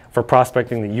pillars for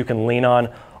prospecting that you can lean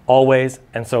on always.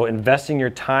 And so investing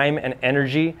your time and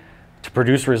energy to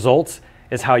produce results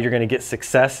is how you're going to get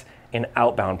success in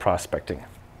outbound prospecting.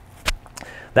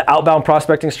 The outbound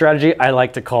prospecting strategy I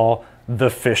like to call the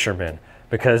fisherman,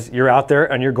 because you're out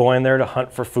there and you're going there to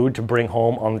hunt for food to bring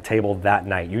home on the table that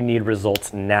night. You need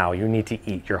results now. You need to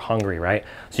eat. You're hungry, right?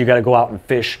 So you got to go out and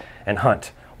fish and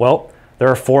hunt. Well, there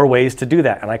are 4 ways to do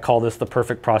that, and I call this the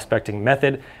perfect prospecting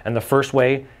method. And the first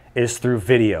way is through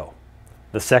video.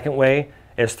 The second way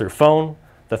is through phone.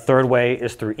 The third way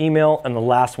is through email, and the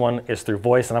last one is through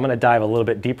voice. And I'm gonna dive a little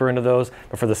bit deeper into those,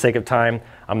 but for the sake of time,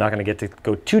 I'm not gonna get to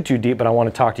go too deep, but I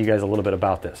wanna talk to you guys a little bit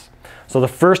about this. So the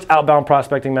first outbound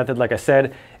prospecting method, like I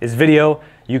said, is video.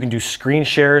 You can do screen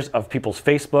shares of people's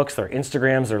Facebooks, their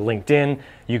Instagrams, their LinkedIn.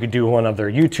 You could do one of their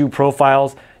YouTube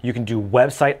profiles. You can do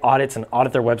website audits and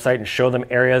audit their website and show them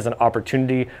areas and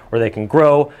opportunity where they can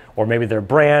grow, or maybe their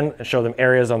brand and show them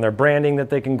areas on their branding that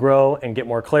they can grow and get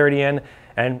more clarity in.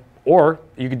 Or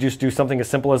you could just do something as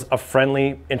simple as a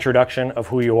friendly introduction of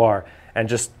who you are and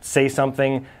just say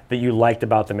something that you liked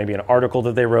about them, maybe an article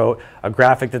that they wrote, a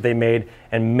graphic that they made,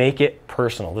 and make it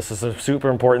personal. This is a super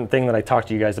important thing that I talked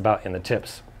to you guys about in the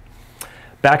tips.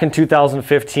 Back in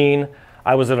 2015,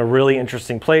 I was in a really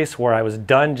interesting place where I was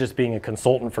done just being a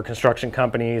consultant for construction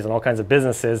companies and all kinds of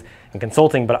businesses and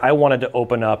consulting, but I wanted to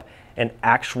open up an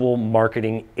actual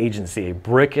marketing agency, a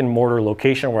brick and mortar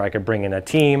location where I could bring in a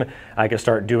team, I could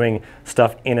start doing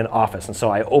stuff in an office. And so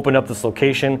I opened up this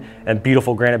location in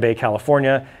beautiful Granite Bay,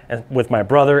 California, and with my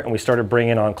brother, and we started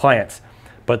bringing on clients.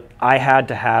 But I had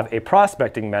to have a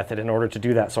prospecting method in order to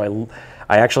do that. So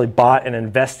I actually bought and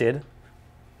invested,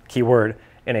 keyword,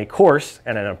 in a course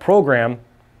and in a program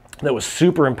that was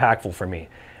super impactful for me.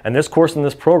 And this course and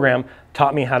this program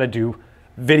taught me how to do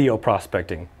video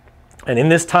prospecting. And in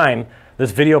this time, this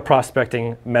video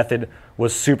prospecting method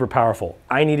was super powerful.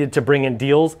 I needed to bring in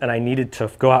deals and I needed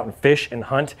to go out and fish and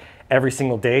hunt every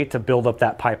single day to build up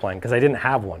that pipeline because I didn't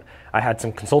have one. I had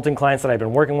some consulting clients that I've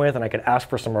been working with and I could ask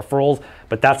for some referrals,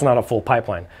 but that's not a full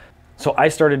pipeline. So I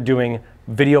started doing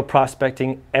video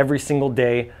prospecting every single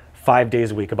day, 5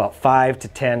 days a week, about 5 to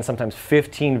 10, sometimes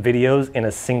 15 videos in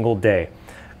a single day.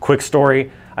 Quick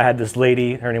story, I had this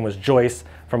lady, her name was Joyce,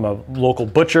 from a local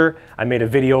butcher. I made a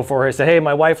video for her. I said, hey,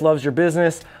 my wife loves your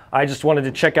business. I just wanted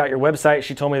to check out your website.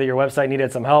 She told me that your website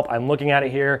needed some help. I'm looking at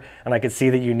it here and I could see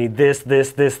that you need this,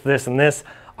 this, this, this, and this.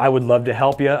 I would love to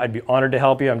help you. I'd be honored to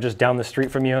help you. I'm just down the street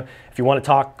from you. If you want to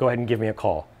talk, go ahead and give me a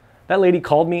call. That lady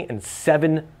called me in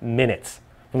 7 minutes.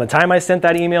 From the time I sent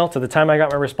that email to the time I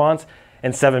got my response,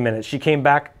 in 7 minutes. She came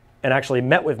back and actually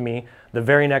met with me the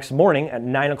very next morning at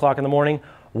 9 o'clock in the morning,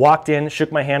 walked in,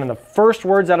 shook my hand, and the first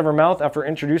words out of her mouth after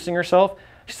introducing herself,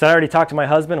 she said, I already talked to my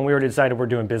husband and we already decided we're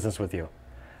doing business with you.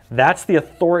 That's the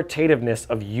authoritativeness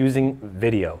of using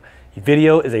video.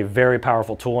 Video is a very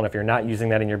powerful tool, and if you're not using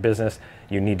that in your business,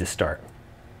 you need to start.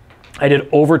 I did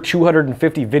over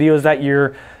 250 videos that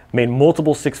year, made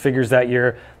multiple six figures that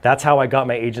year. That's how I got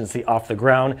my agency off the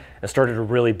ground and started to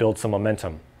really build some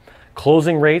momentum.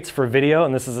 Closing rates for video,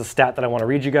 and this is a stat that I want to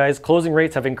read you guys, closing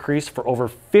rates have increased for over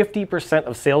 50%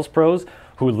 of sales pros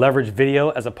who leverage video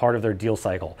as a part of their deal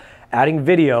cycle. Adding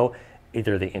video,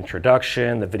 either the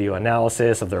introduction, the video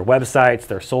analysis of their websites,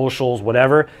 their socials,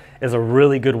 whatever, is a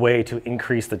really good way to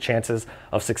increase the chances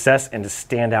of success and to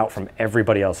stand out from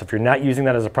everybody else. If you're not using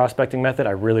that as a prospecting method,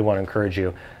 I really want to encourage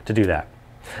you to do that.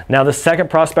 Now, the second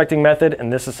prospecting method,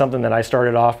 and this is something that I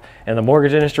started off in the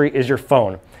mortgage industry, is your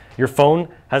phone. Your phone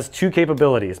has two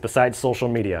capabilities besides social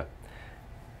media.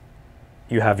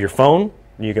 You have your phone,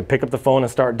 you can pick up the phone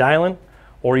and start dialing,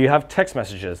 or you have text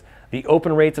messages. The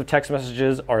open rates of text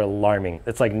messages are alarming.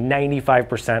 It's like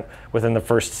 95% within the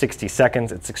first 60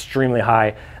 seconds. It's extremely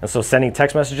high. And so sending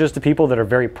text messages to people that are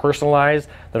very personalized,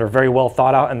 that are very well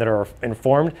thought out, and that are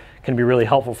informed can be really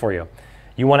helpful for you.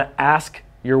 You want to ask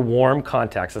your warm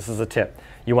contacts. This is a tip.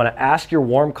 You want to ask your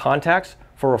warm contacts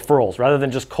for referrals rather than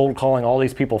just cold calling all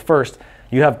these people first.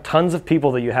 You have tons of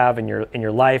people that you have in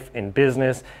your life, in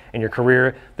business, in your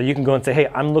career, that you can go and say, hey,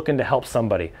 I'm looking to help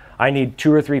somebody. I need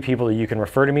 2 or 3 people that you can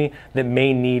refer to me that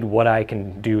may need what I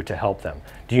can do to help them.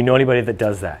 Do you know anybody that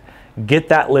does that? Get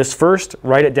that list first,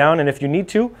 write it down, and if you need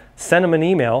to, send them an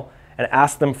email and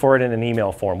ask them for it in an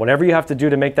email form. Whatever you have to do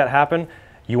to make that happen,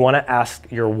 you want to ask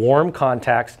your warm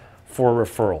contacts for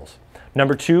referrals.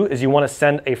 Number 2 is you want to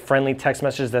send a friendly text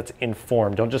message that's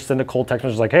informed. Don't just send a cold text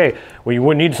message like, hey, well,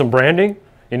 you need some branding,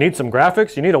 you need some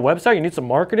graphics, you need a website, you need some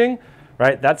marketing,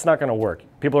 right? That's not going to work.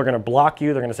 People are going to block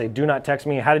you. They're going to say, do not text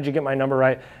me. How did you get my number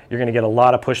right? You're going to get a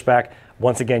lot of pushback.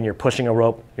 Once again, you're pushing a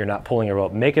rope. You're not pulling a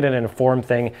rope. Make it an informed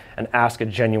thing and ask a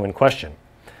genuine question.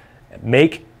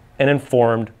 Make an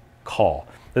informed call.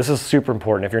 This is super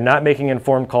important. If you're not making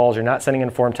informed calls, you're not sending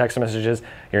informed text messages,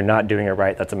 you're not doing it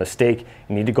right. That's a mistake.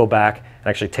 You need to go back and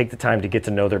actually take the time to get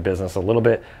to know their business a little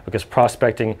bit, because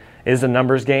prospecting is a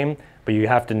numbers game, but you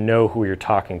have to know who you're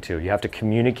talking to. You have to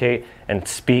communicate and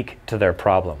speak to their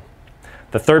problem.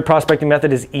 The third prospecting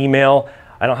method is email.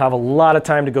 I don't have a lot of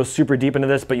time to go super deep into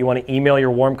this, but you want to email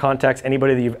your warm contacts,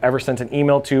 anybody that you've ever sent an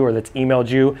email to or that's emailed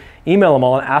you, email them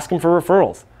all and ask them for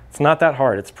referrals. It's not that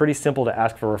hard. It's pretty simple to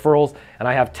ask for referrals, and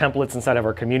I have templates inside of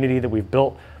our community that we've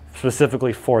built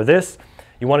specifically for this.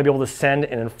 You want to be able to send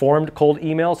an informed cold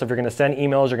email. So if you're going to send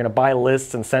emails, you're going to buy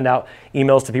lists and send out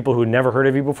emails to people who never heard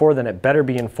of you before, then it better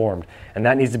be informed. And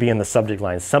that needs to be in the subject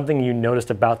line. Something you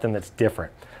noticed about them that's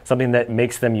different. Something that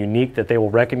makes them unique, that they will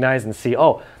recognize and see,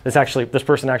 oh, this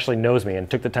person actually knows me and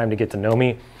took the time to get to know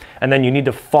me. And then you need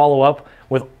to follow up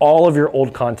with all of your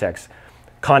old contacts.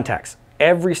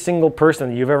 Every single person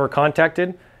that you've ever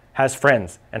contacted has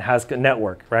friends and has a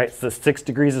network, right? So the 6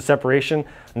 degrees of separation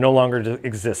no longer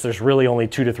exists. There's really only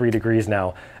 2 to 3 degrees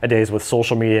nowadays with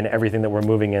social media and everything that we're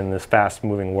moving in this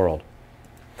fast-moving world.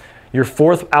 Your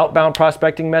fourth outbound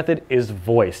prospecting method is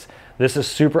voice. This is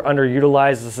super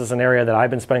underutilized. This is an area that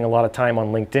I've been spending a lot of time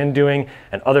on LinkedIn doing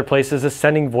and other places, is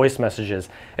sending voice messages.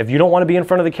 If you don't want to be in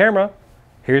front of the camera,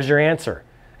 here's your answer.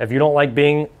 If you don't like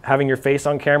having your face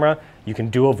on camera, you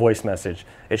can do a voice message.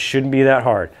 It shouldn't be that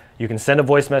hard. You can send a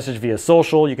voice message via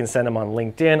social, you can send them on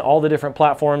LinkedIn, all the different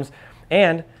platforms,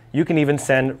 and you can even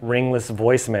send ringless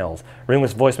voicemails.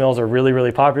 Ringless voicemails are really,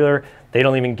 really popular. They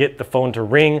don't even get the phone to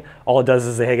ring. All it does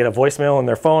is they get a voicemail on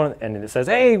their phone and it says,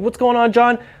 hey, what's going on,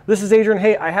 John? This is Adrian.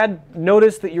 Hey, I had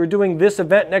noticed that you're doing this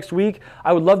event next week.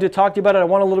 I would love to talk to you about it. I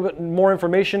want a little bit more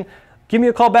information. Give me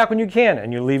a call back when you can,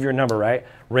 and you leave your number, right?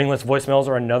 Ringless voicemails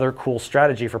are another cool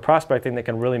strategy for prospecting that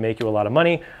can really make you a lot of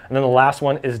money. And then the last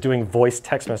one is doing voice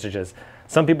text messages.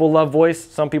 Some people love voice,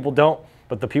 some people don't,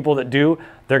 but the people that do,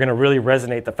 they're gonna really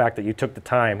resonate the fact that you took the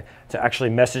time to actually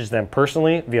message them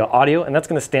personally via audio, and that's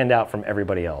gonna stand out from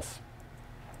everybody else.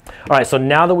 All right, so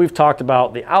now that we've talked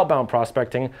about the outbound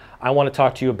prospecting, I wanna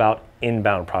talk to you about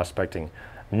inbound prospecting.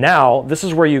 Now, this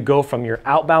is where you go from your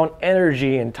outbound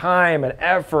energy and time and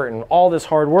effort and all this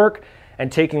hard work and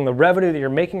taking the revenue that you're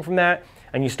making from that,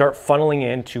 and you start funneling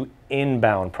into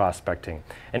inbound prospecting.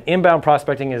 And inbound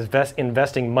prospecting is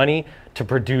investing money to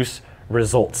produce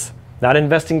results. Not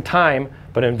investing time,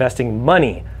 but investing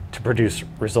money to produce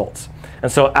results.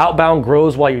 And so outbound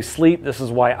grows while you sleep. This is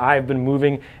why I've been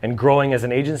moving and growing as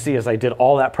an agency, as I did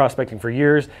all that prospecting for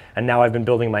years. And now I've been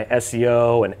building my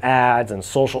SEO and ads and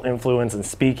social influence and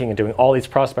speaking and doing all these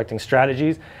prospecting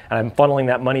strategies. And I'm funneling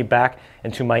that money back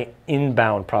into my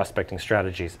inbound prospecting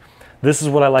strategies. This is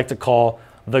what I like to call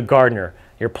the gardener.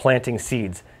 You're planting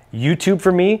seeds. YouTube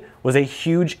for me was a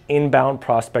huge inbound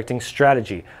prospecting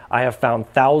strategy. I have found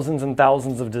thousands and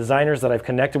thousands of designers that I've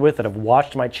connected with that have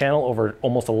watched my channel, over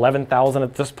almost 11,000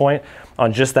 at this point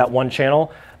on just that one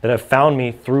channel, that have found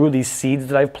me through these seeds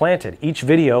that I've planted. Each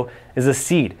video is a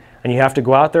seed, and you have to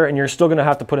go out there and you're still gonna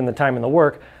have to put in the time and the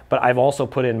work, but I've also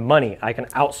put in money. I can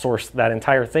outsource that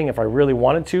entire thing if I really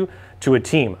wanted to a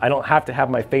team. I don't have to have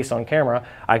my face on camera.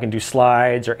 I can do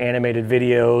slides or animated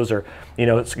videos or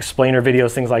explainer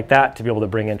videos, things like that, to be able to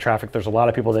bring in traffic. There's a lot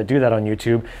of people that do that on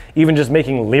YouTube, even just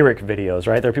making lyric videos,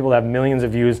 right? There are people that have millions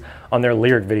of views on their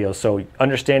lyric videos. So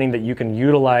understanding that you can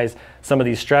utilize some of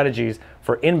these strategies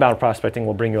for inbound prospecting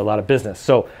will bring you a lot of business.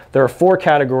 So there are 4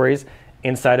 categories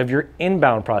inside of your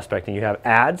inbound prospecting. You have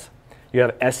ads, you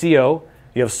have SEO,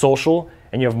 you have social,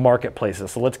 and you have marketplaces.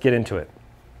 So let's get into it.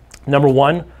 Number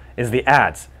 1 is the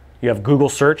ads. You have Google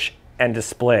search and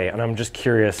display. And I'm just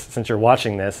curious, since you're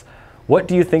watching this, what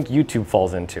do you think YouTube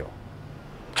falls into?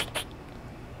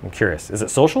 I'm curious. Is it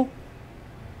social?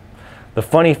 The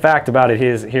funny fact about it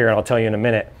is here, and I'll tell you in a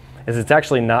minute, is it's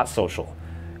actually not social.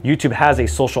 YouTube has a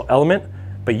social element,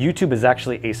 but YouTube is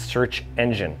actually a search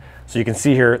engine. So you can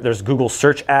see here, there's Google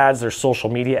search ads, there's social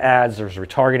media ads, there's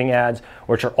retargeting ads,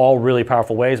 which are all really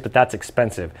powerful ways, but that's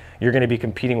expensive. You're gonna be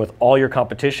competing with all your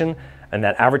competition, and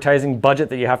that advertising budget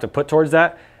that you have to put towards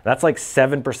that, that's like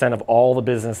 7% of all the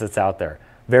business that's out there.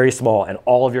 Very small, and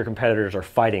all of your competitors are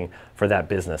fighting for that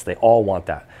business. They all want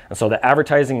that. And so the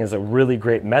advertising is a really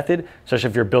great method, especially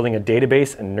if you're building a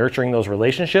database and nurturing those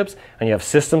relationships and you have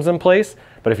systems in place.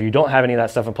 But if you don't have any of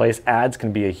that stuff in place, ads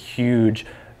can be a huge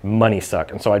money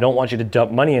suck. And so I don't want you to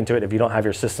dump money into it if you don't have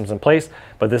your systems in place,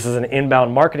 but this is an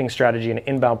inbound marketing strategy and an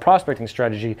inbound prospecting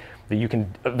strategy that you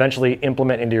can eventually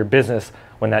implement into your business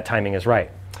when that timing is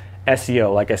right.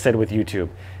 SEO, like I said with YouTube.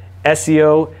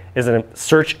 SEO is a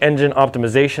search engine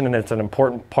optimization, and it's an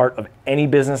important part of any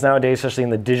business nowadays, especially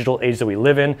in the digital age that we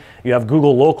live in. You have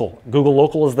Google Local. Google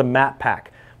Local is the map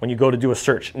pack. When you go to do a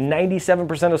search,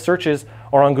 97% of searches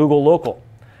are on Google Local.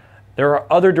 There are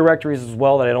other directories as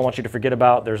well that I don't want you to forget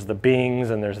about. There's the Bings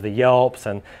and there's the Yelps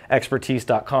and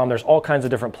expertise.com. There's all kinds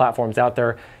of different platforms out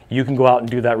there. You can go out and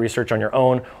do that research on your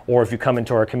own, or if you come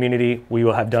into our community, we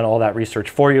will have done all that research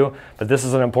for you. But this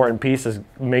is an important piece, is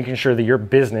making sure that your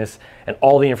business and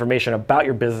all the information about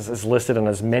your business is listed on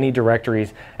as many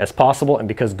directories as possible. And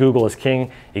because Google is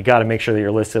king, you got to make sure that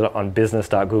you're listed on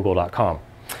business.google.com.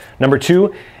 Number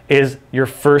 2 is your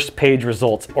first page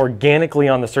results. Organically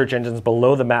on the search engines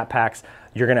below the map packs,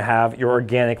 you're gonna have your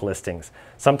organic listings.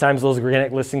 Sometimes those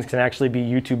organic listings can actually be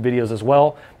YouTube videos as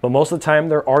well, but most of the time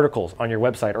they're articles on your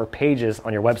website or pages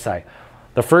on your website.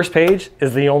 The first page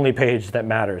is the only page that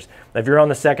matters. If you're on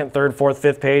the 2nd, 3rd, 4th,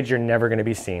 5th page, you're never gonna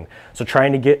be seen. So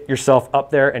trying to get yourself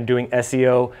up there and doing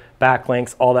SEO,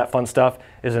 backlinks, all that fun stuff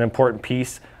is an important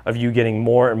piece of you getting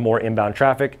more and more inbound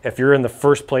traffic. If you're in the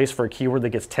first place for a keyword that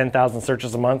gets 10,000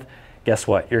 searches a month, guess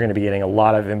what? You're gonna be getting a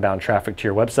lot of inbound traffic to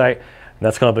your website, and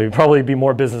that's gonna probably be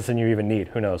more business than you even need,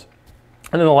 who knows?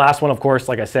 And then the last one, of course,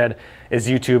 like I said, is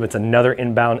YouTube. It's another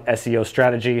inbound SEO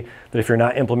strategy that if you're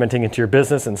not implementing into your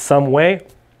business in some way,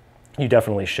 you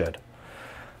definitely should.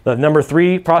 The number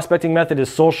 3 prospecting method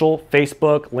is social,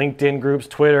 Facebook, LinkedIn groups,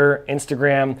 Twitter,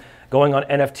 Instagram, going on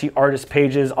NFT artist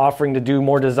pages, offering to do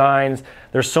more designs.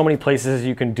 There's so many places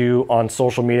you can do on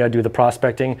social media, do the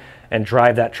prospecting and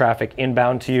drive that traffic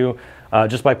inbound to you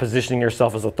just by positioning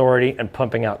yourself as authority and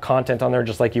pumping out content on there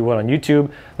just like you would on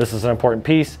YouTube. This is an important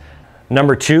piece.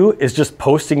 Number 2 is just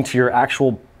posting to your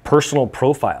actual personal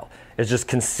profile. It's just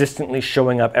consistently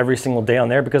showing up every single day on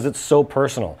there because it's so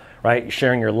personal, right?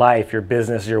 Sharing your life, your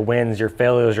business, your wins, your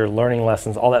failures, your learning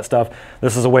lessons, all that stuff.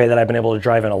 This is a way that I've been able to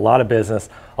drive in a lot of business,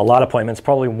 a lot of appointments,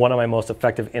 probably one of my most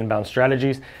effective inbound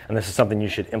strategies. And this is something you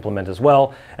should implement as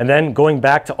well. And then going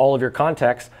back to all of your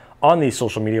contacts on these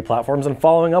social media platforms and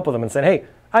following up with them and saying, hey,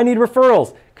 I need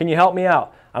referrals. Can you help me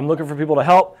out? I'm looking for people to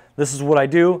help. This is what I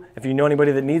do. If you know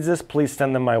anybody that needs this, please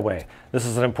send them my way. This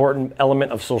is an important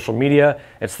element of social media.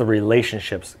 It's the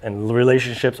relationships, and the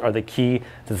relationships are the key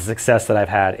to the success that I've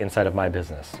had inside of my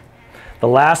business. The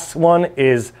last one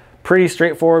is pretty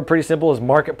straightforward, pretty simple, is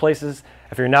marketplaces.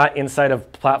 If you're not inside of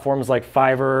platforms like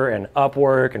Fiverr and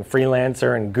Upwork and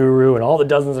Freelancer and Guru and all the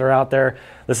dozens that are out there,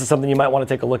 this is something you might want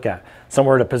to take a look at.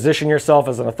 Somewhere to position yourself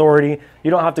as an authority.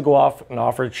 You don't have to go off and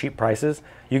offer cheap prices.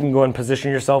 You can go and position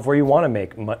yourself where you want to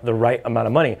make the right amount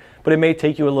of money, but it may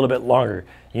take you a little bit longer.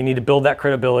 You need to build that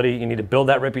credibility. You need to build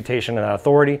that reputation and that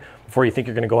authority before you think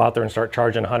you're going to go out there and start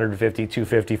charging 150,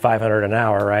 250, 500 an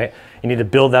hour, right? You need to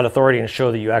build that authority and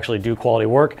show that you actually do quality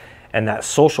work. And that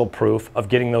social proof of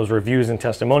getting those reviews and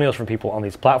testimonials from people on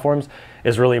these platforms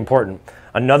is really important.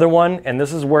 Another one, and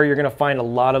this is where you're gonna find a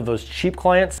lot of those cheap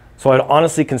clients. So I'd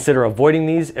honestly consider avoiding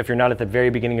these if you're not at the very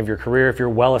beginning of your career. If you're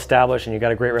well established and you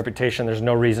got a great reputation, there's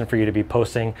no reason for you to be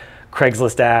posting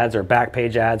Craigslist ads or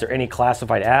Backpage ads or any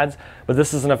classified ads. But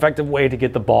this is an effective way to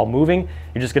get the ball moving.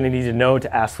 You're just gonna need to know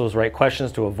to ask those right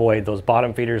questions to avoid those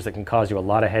bottom feeders that can cause you a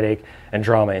lot of headache and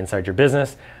drama inside your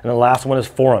business. And the last one is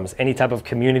forums, any type of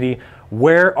community.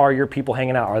 Where are your people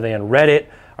hanging out? Are they on Reddit?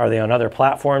 Are they on other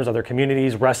platforms, other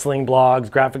communities, wrestling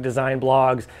blogs, graphic design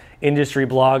blogs, industry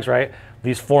blogs, right?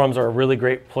 These forums are a really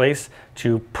great place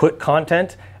to put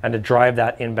content and to drive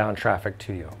that inbound traffic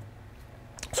to you.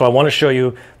 So I want to show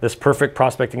you this perfect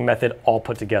prospecting method all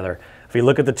put together. If you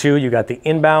look at the two, you got the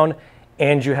inbound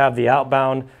and you have the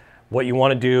outbound. What you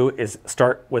want to do is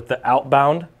start with the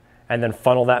outbound and then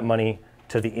funnel that money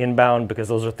to the inbound, because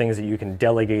those are things that you can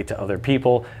delegate to other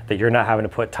people that you're not having to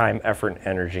put time, effort, and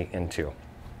energy into.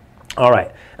 All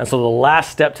right, and so the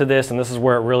last step to this, and this is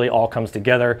where it really all comes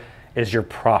together, is your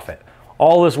profit.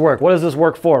 All this work, what does this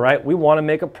work for, right? We want to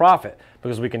make a profit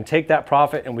because we can take that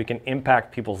profit and we can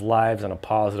impact people's lives in a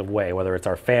positive way, whether it's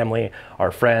our family,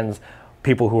 our friends,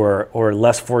 people who are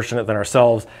less fortunate than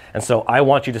ourselves. And so I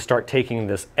want you to start taking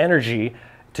this energy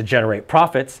to generate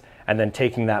profits and then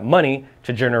taking that money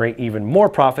to generate even more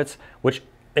profits, which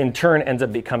in turn ends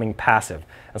up becoming passive.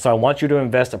 And so I want you to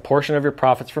invest a portion of your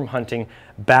profits from hunting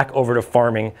back over to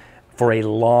farming for a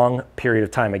long period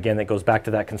of time. Again, that goes back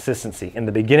to that consistency. In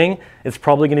the beginning, it's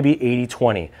probably going to be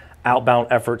 80-20, outbound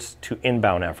efforts to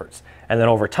inbound efforts. And then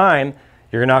over time,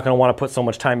 you're not going to want to put so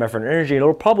much time, effort, and energy.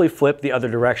 It'll probably flip the other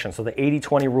direction. So the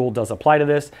 80-20 rule does apply to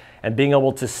this, and being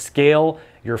able to scale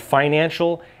your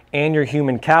financial and your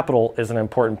human capital is an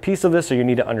important piece of this, so you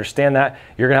need to understand that.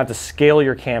 You're gonna have to scale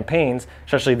your campaigns,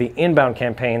 especially the inbound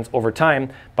campaigns, over time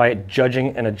by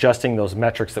judging and adjusting those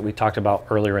metrics that we talked about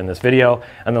earlier in this video.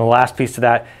 And then the last piece to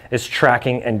that is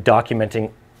tracking and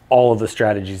documenting all of the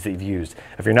strategies that you've used.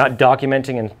 If you're not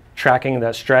documenting and tracking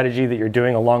that strategy that you're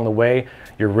doing along the way,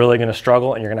 you're really gonna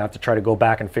struggle, and you're gonna have to try to go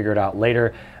back and figure it out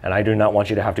later. And I do not want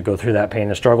you to have to go through that pain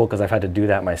and struggle, because I've had to do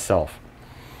that myself.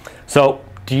 So,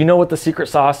 do you know what the secret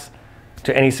sauce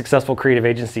to any successful creative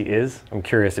agency is? I'm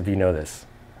curious if you know this.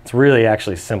 It's really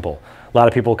actually simple. A lot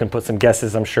of people can put some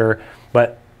guesses, I'm sure,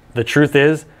 but the truth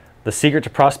is, the secret to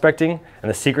prospecting and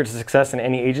the secret to success in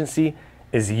any agency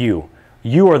is you.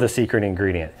 You are the secret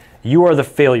ingredient. You are the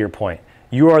failure point.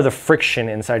 You are the friction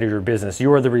inside of your business.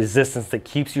 You are the resistance that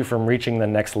keeps you from reaching the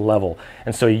next level.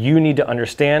 And so you need to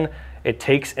understand it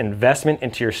takes investment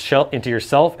into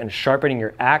yourself and sharpening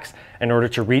your axe in order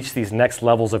to reach these next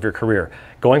levels of your career.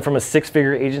 Going from a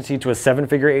 6-figure agency to a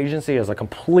 7-figure agency is a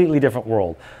completely different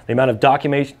world. The amount of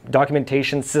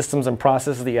documentation, systems, and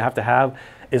processes that you have to have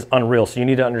is unreal. So you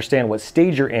need to understand what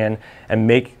stage you're in and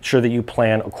make sure that you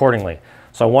plan accordingly.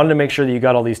 So I wanted to make sure that you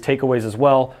got all these takeaways as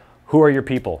well. Who are your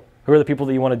people? Who are the people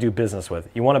that you want to do business with?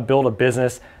 You want to build a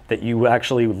business that you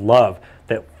actually love,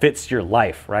 that fits your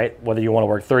life, right? Whether you want to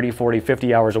work 30, 40,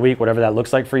 50 hours a week, whatever that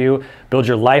looks like for you, build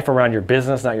your life around your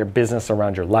business, not your business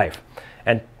around your life.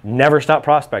 And never stop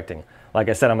prospecting. Like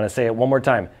I said, I'm going to say it one more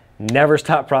time. Never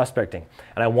stop prospecting.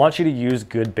 And I want you to use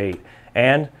good bait.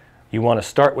 And you want to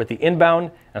start with the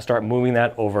inbound and start moving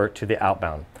that over to the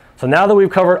outbound. So now that we've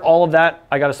covered all of that,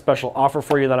 I got a special offer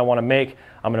for you that I want to make.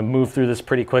 I'm going to move through this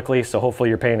pretty quickly, so hopefully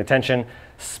you're paying attention.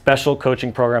 Special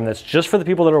coaching program that's just for the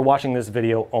people that are watching this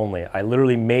video only. I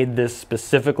literally made this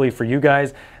specifically for you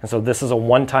guys, and so this is a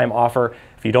one-time offer.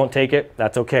 If you don't take it,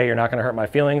 that's okay. You're not going to hurt my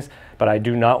feelings, but I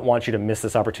do not want you to miss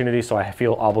this opportunity, so I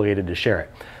feel obligated to share it.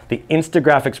 The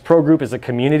Instagraphics Pro Group is a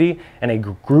community and a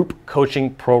group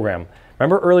coaching program.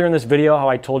 Remember earlier in this video how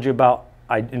I told you about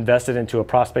I invested into a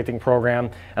prospecting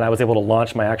program and I was able to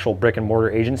launch my actual brick and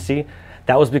mortar agency?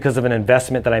 That was because of an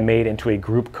investment that I made into a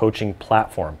group coaching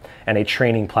platform and a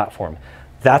training platform.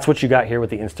 That's what you got here with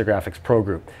the Instagraphics Pro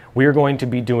Group. We are going to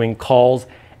be doing calls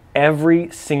every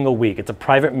single week. It's a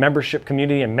private membership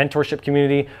community and mentorship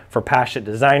community for passionate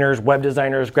designers, web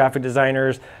designers, graphic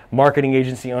designers, marketing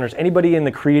agency owners, anybody in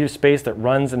the creative space that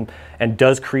runs and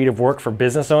does creative work for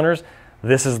business owners.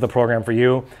 This is the program for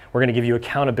you. We're going to give you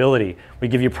accountability. We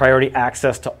give you priority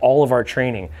access to all of our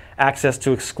training, access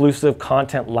to exclusive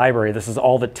content library. This is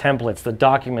all the templates, the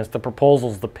documents, the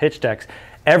proposals, the pitch decks,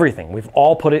 everything. We've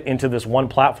all put it into this one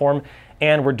platform,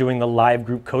 and we're doing the live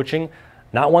group coaching,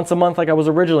 not once a month like I was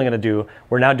originally going to do.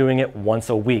 We're now doing it once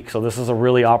a week. So this is a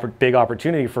really big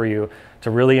opportunity for you to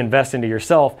really invest into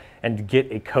yourself and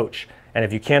get a coach. And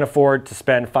if you can't afford to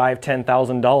spend $5,000,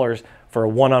 $10,000 for a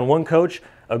one-on-one coach,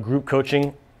 a group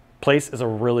coaching place is a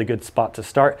really good spot to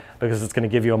start because it's going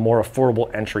to give you a more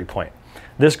affordable entry point.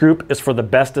 This group is for the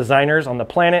best designers on the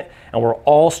planet, and we're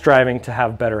all striving to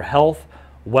have better health,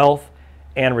 wealth,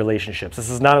 and relationships. This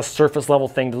is not a surface level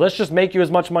thing. Let's just make you as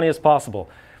much money as possible.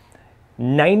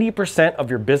 90% of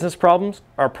your business problems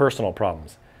are personal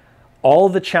problems. All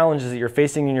of the challenges that you're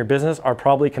facing in your business are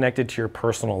probably connected to your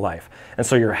personal life. And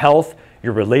so your health,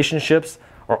 your relationships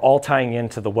are all tying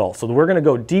into the wealth. So we're gonna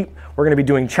go deep. We're gonna be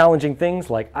doing challenging things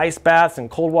like ice baths and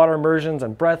cold water immersions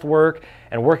and breath work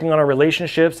and working on our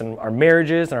relationships and our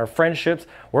marriages and our friendships.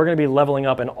 We're gonna be leveling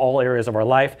up in all areas of our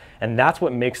life. And that's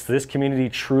what makes this community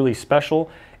truly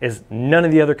special, is none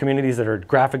of the other communities that are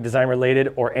graphic design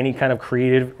related or any kind of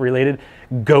creative related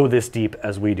go this deep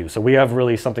as we do. So we have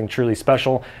really something truly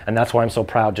special, and that's why I'm so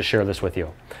proud to share this with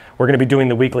you. We're gonna be doing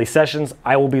the weekly sessions.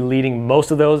 I will be leading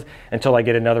most of those until I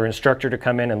get another instructor to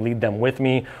come in and lead them with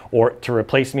me or to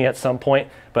replace me at some point.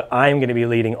 But I'm gonna be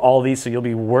leading all these, so you'll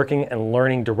be working and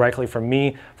learning directly from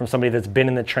me, from somebody that's been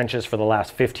in the trenches for the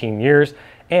last 15 years.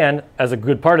 And as a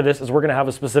good part of this is we're gonna have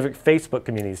a specific Facebook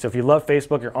community. So if you love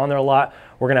Facebook, you're on there a lot,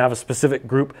 we're gonna have a specific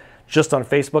group just on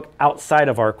Facebook outside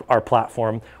of our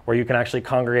platform where you can actually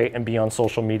congregate and be on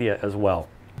social media as well.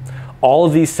 All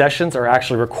of these sessions are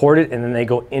actually recorded, and then they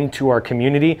go into our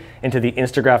community, into the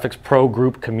Instagraphics Pro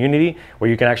group community,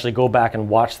 where you can actually go back and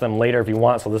watch them later if you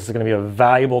want. So this is going to be a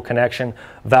valuable connection,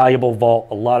 valuable vault,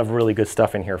 a lot of really good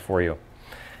stuff in here for you.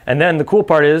 And then the cool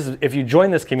part is, if you join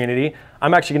this community,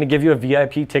 I'm actually going to give you a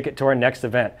VIP ticket to our next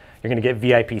event. You're going to get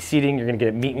VIP seating, you're going to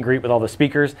get a meet and greet with all the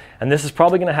speakers, and this is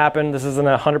probably going to happen, this isn't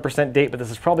a 100% date, but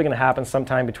this is probably going to happen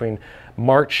sometime between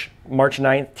March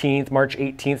 19th, March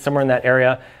 18th, somewhere in that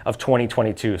area of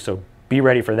 2022. So be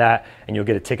ready for that, and you'll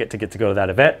get a ticket to get to go to that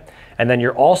event. And then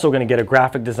you're also going to get a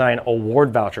graphic design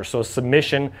award voucher, so a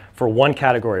submission for one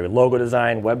category: logo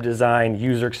design, web design,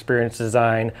 user experience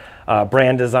design,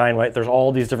 brand design, right? There's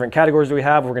all these different categories that we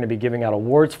have. We're going to be giving out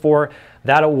awards for.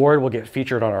 That award will get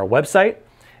featured on our website.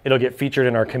 It'll get featured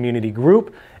in our community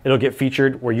group. It'll get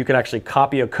featured where you can actually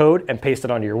copy a code and paste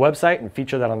it onto your website and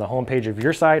feature that on the home page of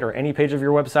your site or any page of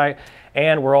your website.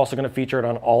 And we're also going to feature it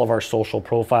on all of our social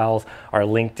profiles, our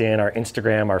LinkedIn, our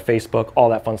Instagram, our Facebook, all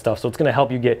that fun stuff. So it's going to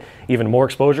help you get even more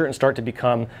exposure and start to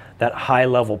become that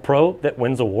high-level pro that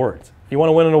wins awards. If you want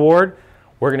to win an award,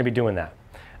 we're going to be doing that.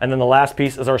 And then the last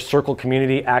piece is our circle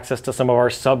community, access to some of our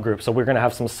subgroups. So we're going to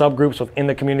have some subgroups within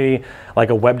the community, like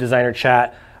a web designer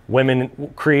chat,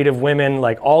 women, creative women,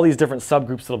 like all these different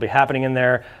subgroups that'll be happening in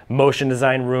there, motion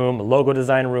design room, logo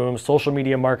design room, social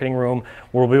media marketing room,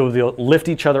 where we'll be able to lift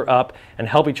each other up and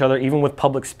help each other, even with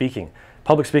public speaking.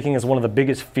 Public speaking is one of the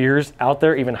biggest fears out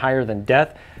there, even higher than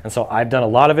death. And so I've done a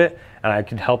lot of it, and I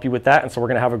can help you with that. And so we're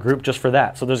gonna have a group just for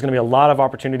that. So there's gonna be a lot of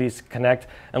opportunities to connect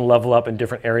and level up in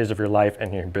different areas of your life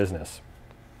and your business.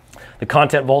 The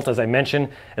Content Vault, as I mentioned,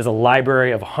 is a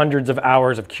library of hundreds of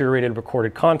hours of curated,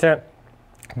 recorded content,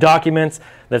 documents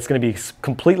that's going to be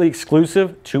completely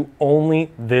exclusive to only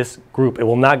this group. It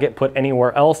will not get put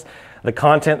anywhere else. The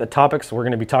content, the topics, we're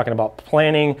going to be talking about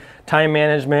planning, time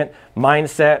management,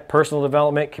 mindset, personal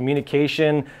development,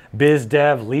 communication, biz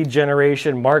dev, lead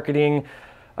generation, marketing.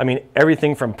 I mean,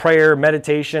 everything from prayer,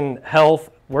 meditation,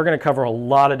 health. We're going to cover a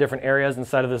lot of different areas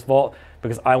inside of this vault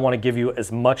because I want to give you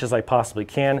as much as I possibly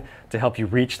can to help you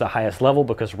reach the highest level,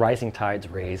 because rising tides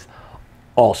raise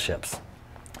all ships.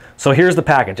 So here's the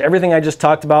package. Everything I just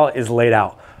talked about is laid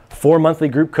out. 4 monthly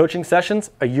group coaching sessions,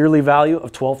 a yearly value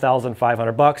of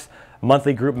 $12,500.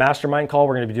 Monthly group mastermind call.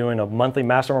 We're going to be doing a monthly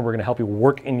mastermind. We're going to help you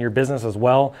work in your business as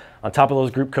well. On top of those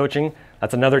group coaching,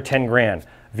 that's another 10 grand.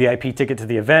 VIP ticket to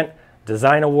the event,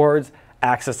 design awards,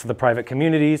 access to the private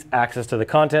communities, access to the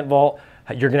content vault.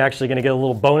 You're actually going to get a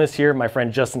little bonus here. My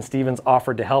friend Justin Stevens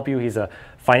offered to help you. He's a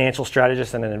financial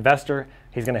strategist and an investor.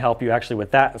 He's going to help you actually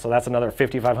with that. And so that's another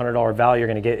 $5,500 value you're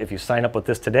going to get if you sign up with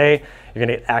this today. You're going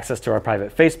to get access to our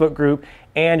private Facebook group,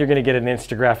 and you're going to get an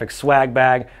Instagraphic swag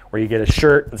bag where you get a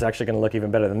shirt that's actually going to look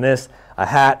even better than this, a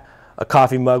hat, a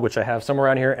coffee mug, which I have somewhere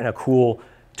around here, and a cool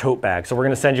tote bag. So we're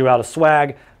going to send you out a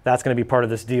swag. That's going to be part of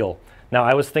this deal. Now,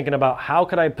 I was thinking about how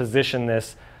could I position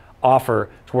this offer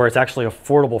to where it's actually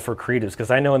affordable for creatives,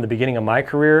 because I know in the beginning of my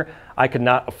career, I could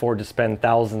not afford to spend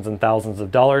thousands and thousands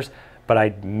of dollars, but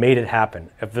I made it happen.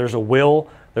 If there's a will,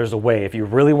 there's a way. If you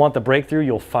really want the breakthrough,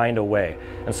 you'll find a way.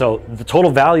 And so the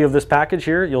total value of this package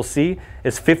here, you'll see,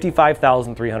 is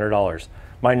 $55,300.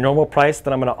 My normal price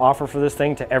that I'm going to offer for this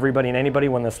thing to everybody and anybody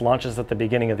when this launches at the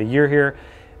beginning of the year here,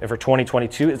 and for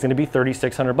 2022, is going to be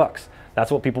 $3,600.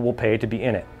 That's what people will pay to be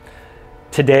in it.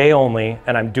 Today only,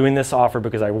 and I'm doing this offer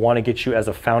because I want to get you as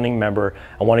a founding member.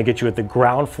 I want to get you at the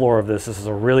ground floor of this. This is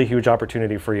a really huge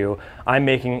opportunity for you. I'm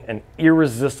making an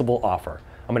irresistible offer.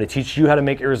 I'm I'm going to teach you how to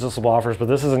make irresistible offers, but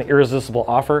this is an irresistible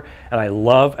offer, and I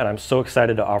love and I'm so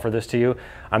excited to offer this to you.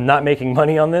 I'm not making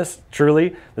money on this,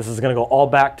 truly. This is going to go all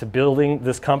back to building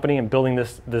this company and building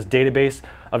this database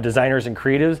of designers and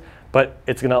creatives, but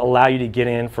it's going to allow you to get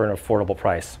in for an affordable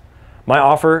price. My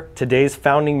offer, today's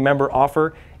founding member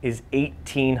offer, is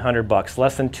 $1,800,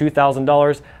 less than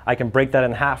 $2,000. I can break that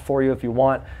in half for you if you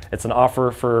want. It's an offer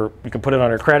for, you can put it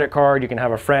on your credit card, you can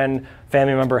have a friend,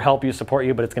 family member help you, support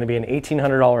you, but it's gonna be an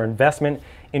 $1,800 investment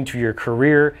into your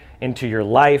career, into your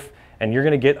life, and you're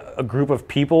gonna get a group of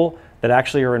people that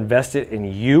actually are invested in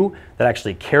you, that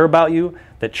actually care about you,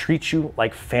 that treat you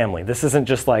like family. This isn't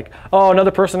just like, oh,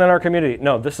 another person in our community.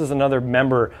 No, this is another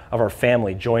member of our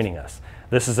family joining us.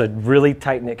 This is a really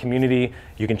tight-knit community.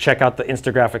 You can check out the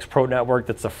Instagraphics Pro Network.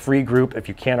 That's a free group if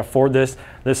you can't afford this.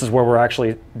 This is where we're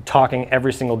actually talking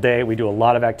every single day. We do a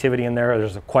lot of activity in there.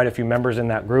 There's quite a few members in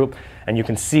that group, and you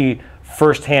can see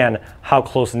firsthand how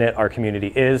close-knit our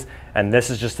community is, and this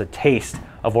is just a taste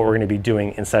of what we're gonna be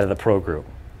doing inside of the Pro group.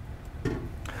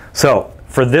 So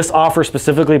for this offer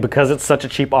specifically, because it's such a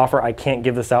cheap offer, I can't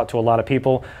give this out to a lot of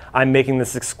people. I'm making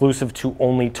this exclusive to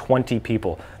only 20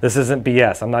 people. This isn't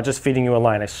BS. I'm not just feeding you a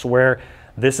line. I swear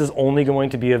this is only going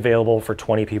to be available for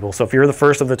 20 people. So if you're the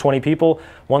first of the 20 people,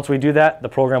 once we do that, the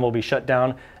program will be shut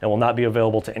down and will not be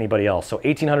available to anybody else. So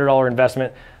 $1,800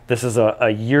 investment. This is a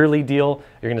yearly deal.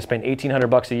 You're gonna spend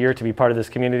 $1,800 a year to be part of this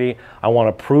community. I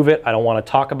wanna prove it. I don't wanna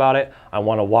talk about it. I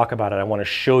wanna walk about it. I wanna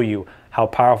show you how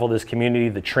powerful this community,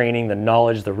 the training, the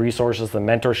knowledge, the resources, the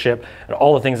mentorship, and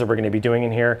all the things that we're gonna be doing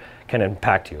in here can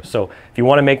impact you. So if you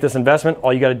wanna make this investment,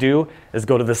 all you gotta do is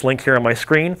go to this link here on my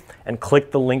screen and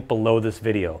click the link below this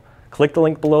video. Click the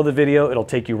link below the video. It'll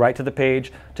take you right to the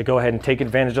page to go ahead and take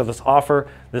advantage of this offer.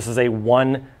 This is a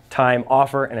one-time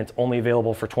offer, and it's only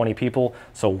available for 20 people.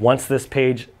 So once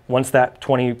that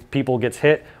 20 people gets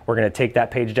hit, we're gonna take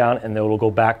that page down and then it'll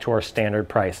go back to our standard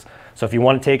price. So if you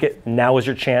wanna take it, now is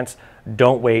your chance.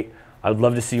 Don't wait. I would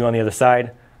love to see you on the other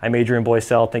side. I'm Adrian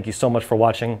Boycell. Thank you so much for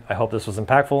watching. I hope this was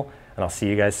impactful, and I'll see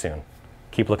you guys soon.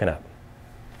 Keep looking up.